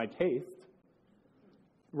arguing on my taste.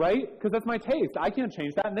 Right? Because that's my taste. I can't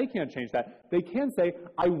change that, and they can't change that. They can say,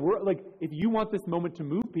 if you want this moment to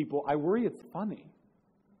move people, I worry it's funny.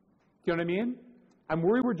 Do you know what I mean? I'm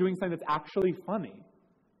worried we're doing something that's actually funny.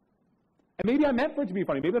 And maybe I meant for it to be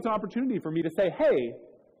funny. Maybe that's an opportunity for me to say, hey,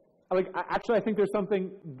 I think there's something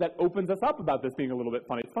that opens us up about this being a little bit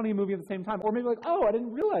funny. It's funny and movie at the same time. Or maybe oh, I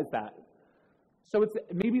didn't realize that. So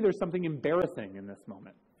maybe there's something embarrassing in this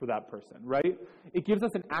moment for that person, right? It gives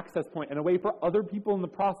us an access point and a way for other people in the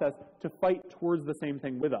process to fight towards the same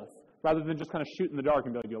thing with us, rather than just kind of shoot in the dark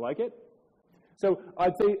and be like, do you like it? So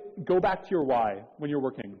I'd say go back to your why when you're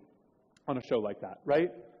working on a show like that, right?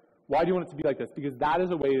 Why do you want it to be like this? Because that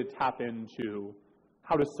is a way to tap into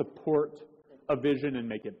how to support a vision and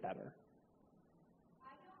make it better.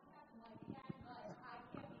 I don't have my pen, but I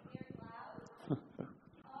can be very loud.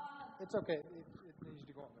 It's okay. It needs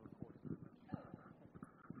to go on the recording.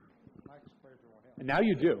 Mike's players won't help. And now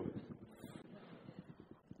you do.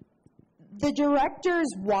 The director's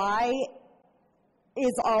why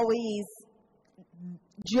is always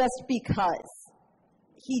just because.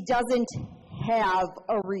 He doesn't have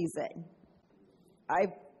a reason.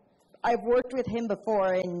 I've worked with him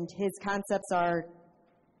before, and his concepts are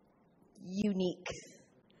unique.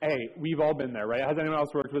 Hey, we've all been there, right? Has anyone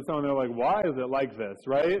else worked with someone they're like, why is it like this,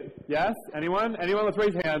 right? Yes? Anyone? Anyone? Let's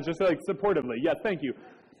raise hands, just supportively. Yes, thank you.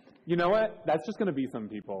 You know what? That's just going to be some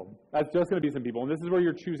people. That's just going to be some people. And this is where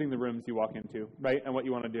you're choosing the rooms you walk into, right? And what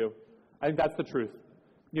you want to do. I think that's the truth.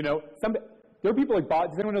 You know, there are people like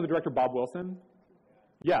Bob. Does anyone know the director Bob Wilson?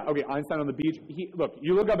 Yeah, okay, Einstein on the Beach. Look,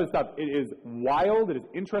 you look up his stuff. It is wild. It is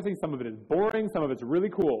interesting. Some of it is boring. Some of it's really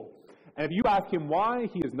cool. And if you ask him why,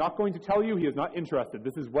 he is not going to tell you. He is not interested.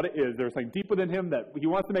 This is what it is. There's something deep within him that he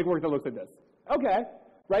wants to make work that looks like this. Okay,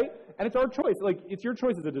 right? And it's our choice. It's your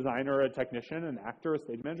choice as a designer, a technician, an actor, a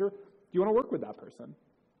stage manager. Do you want to work with that person?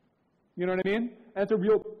 You know what I mean? And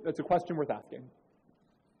it's a question worth asking.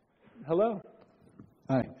 Hello.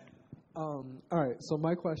 Hi. All right, so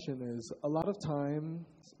my question is, a lot of times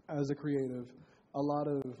as a creative, a lot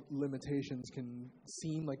of limitations can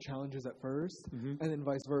seem like challenges at first, and then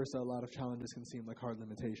vice versa, a lot of challenges can seem like hard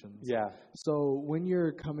limitations. Yeah. So when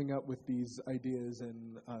you're coming up with these ideas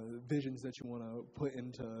and visions that you want to put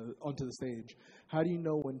onto the stage, how do you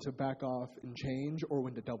know when to back off and change or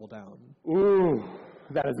when to double down? Ooh,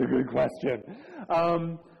 that is a good question.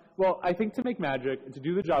 Well, I think to make magic, to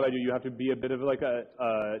do the job I do, you have to be a bit of like a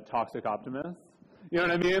toxic optimist. You know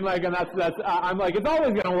what I mean? And that's I'm like, it's always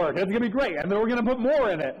going to work. It's going to be great. And then we're going to put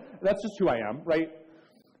more in it. That's just who I am, right?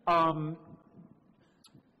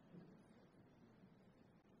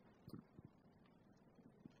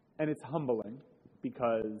 And it's humbling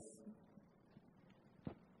because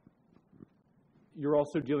you're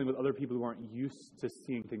also dealing with other people who aren't used to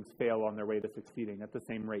seeing things fail on their way to succeeding at the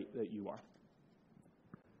same rate that you are.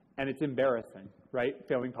 And it's embarrassing, right?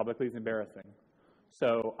 Failing publicly is embarrassing.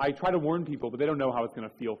 So I try to warn people, but they don't know how it's going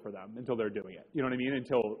to feel for them until they're doing it. You know what I mean?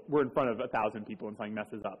 Until we're in front of 1,000 people and something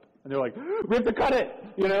messes up. And they're like, we have to cut it!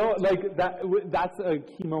 You know, that's a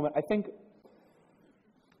key moment. I think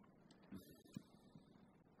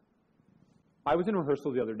I was in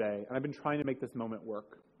rehearsal the other day, and I've been trying to make this moment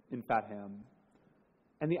work in Fat Ham.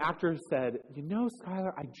 And the actor said, you know,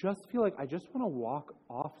 Skylar, I just feel like I just want to walk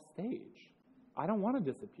off stage. I don't want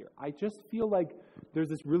to disappear. I just feel like there's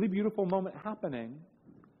this really beautiful moment happening,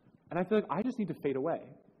 and I feel like I just need to fade away.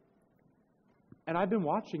 And I've been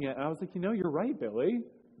watching it, and I was like, you know, you're right, Billy.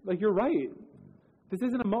 You're right. This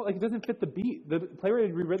isn't it doesn't fit the beat. The playwright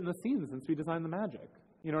had rewritten the scene since we designed the magic.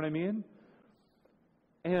 You know what I mean?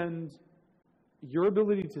 And your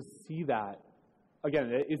ability to see that, again,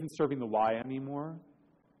 it isn't serving the why anymore,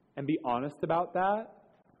 and be honest about that,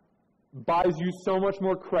 buys you so much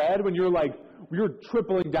more cred when you're like, we're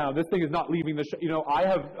tripling down. This thing is not leaving the show. You know, I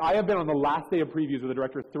have been on the last day of previews with the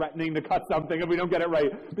director threatening to cut something if we don't get it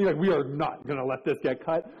right. Being like, we are not going to let this get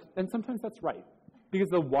cut. And sometimes that's right. Because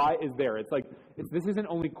the why is there. It's like, this isn't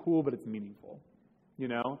only cool, but it's meaningful. You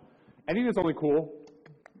know? Anything that's only cool,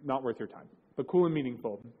 not worth your time. But cool and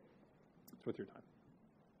meaningful, it's worth your time.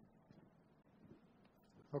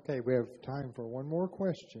 Okay, we have time for one more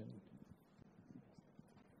question.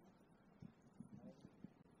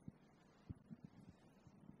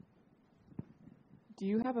 Do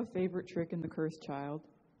you have a favorite trick in The Cursed Child?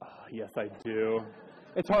 Yes, I do.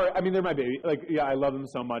 It's hard. I mean, they're my baby. Like, yeah, I love them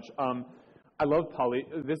so much. I love Poly.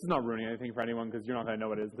 This is not ruining anything for anyone because you're not going to know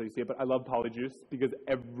what it is until you see it. But I love Polyjuice because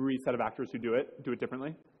every set of actors who do it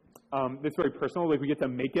differently. It's very personal. Like, we get to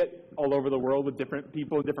make it all over the world with different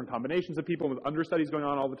people, different combinations of people, with understudies going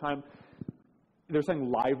on all the time. There's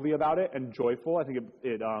something lively about it and joyful. I think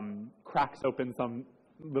it cracks open some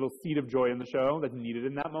little seed of joy in the show that's needed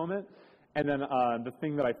in that moment. And then the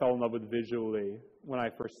thing that I fell in love with visually when I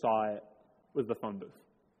first saw it was the phone booth.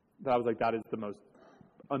 That I was like, that is the most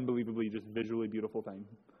unbelievably just visually beautiful thing.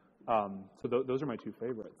 So those are my two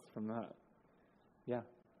favorites from that. Yeah.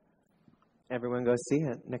 Everyone go see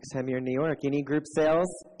it. Next time you're in New York, you need group sales,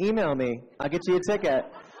 email me. I'll get you a ticket.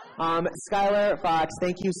 SKLAR FOX,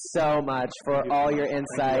 thank you so much for all your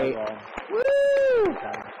insight. Woo!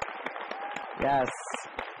 Yes.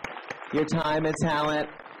 Your time and talent.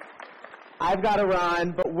 I've got to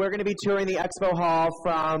run, but we're going to be touring the expo hall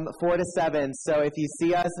from 4 to 7. So if you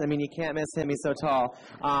see us, I mean, you can't miss him. He's so tall.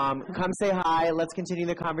 Come say hi. Let's continue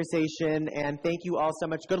the conversation. And thank you all so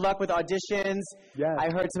much. Good luck with auditions. Yes. I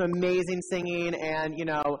heard some amazing singing. And,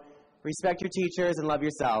 respect your teachers and love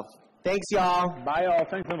yourself. Thanks, y'all. Bye, y'all.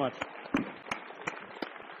 Thanks so much.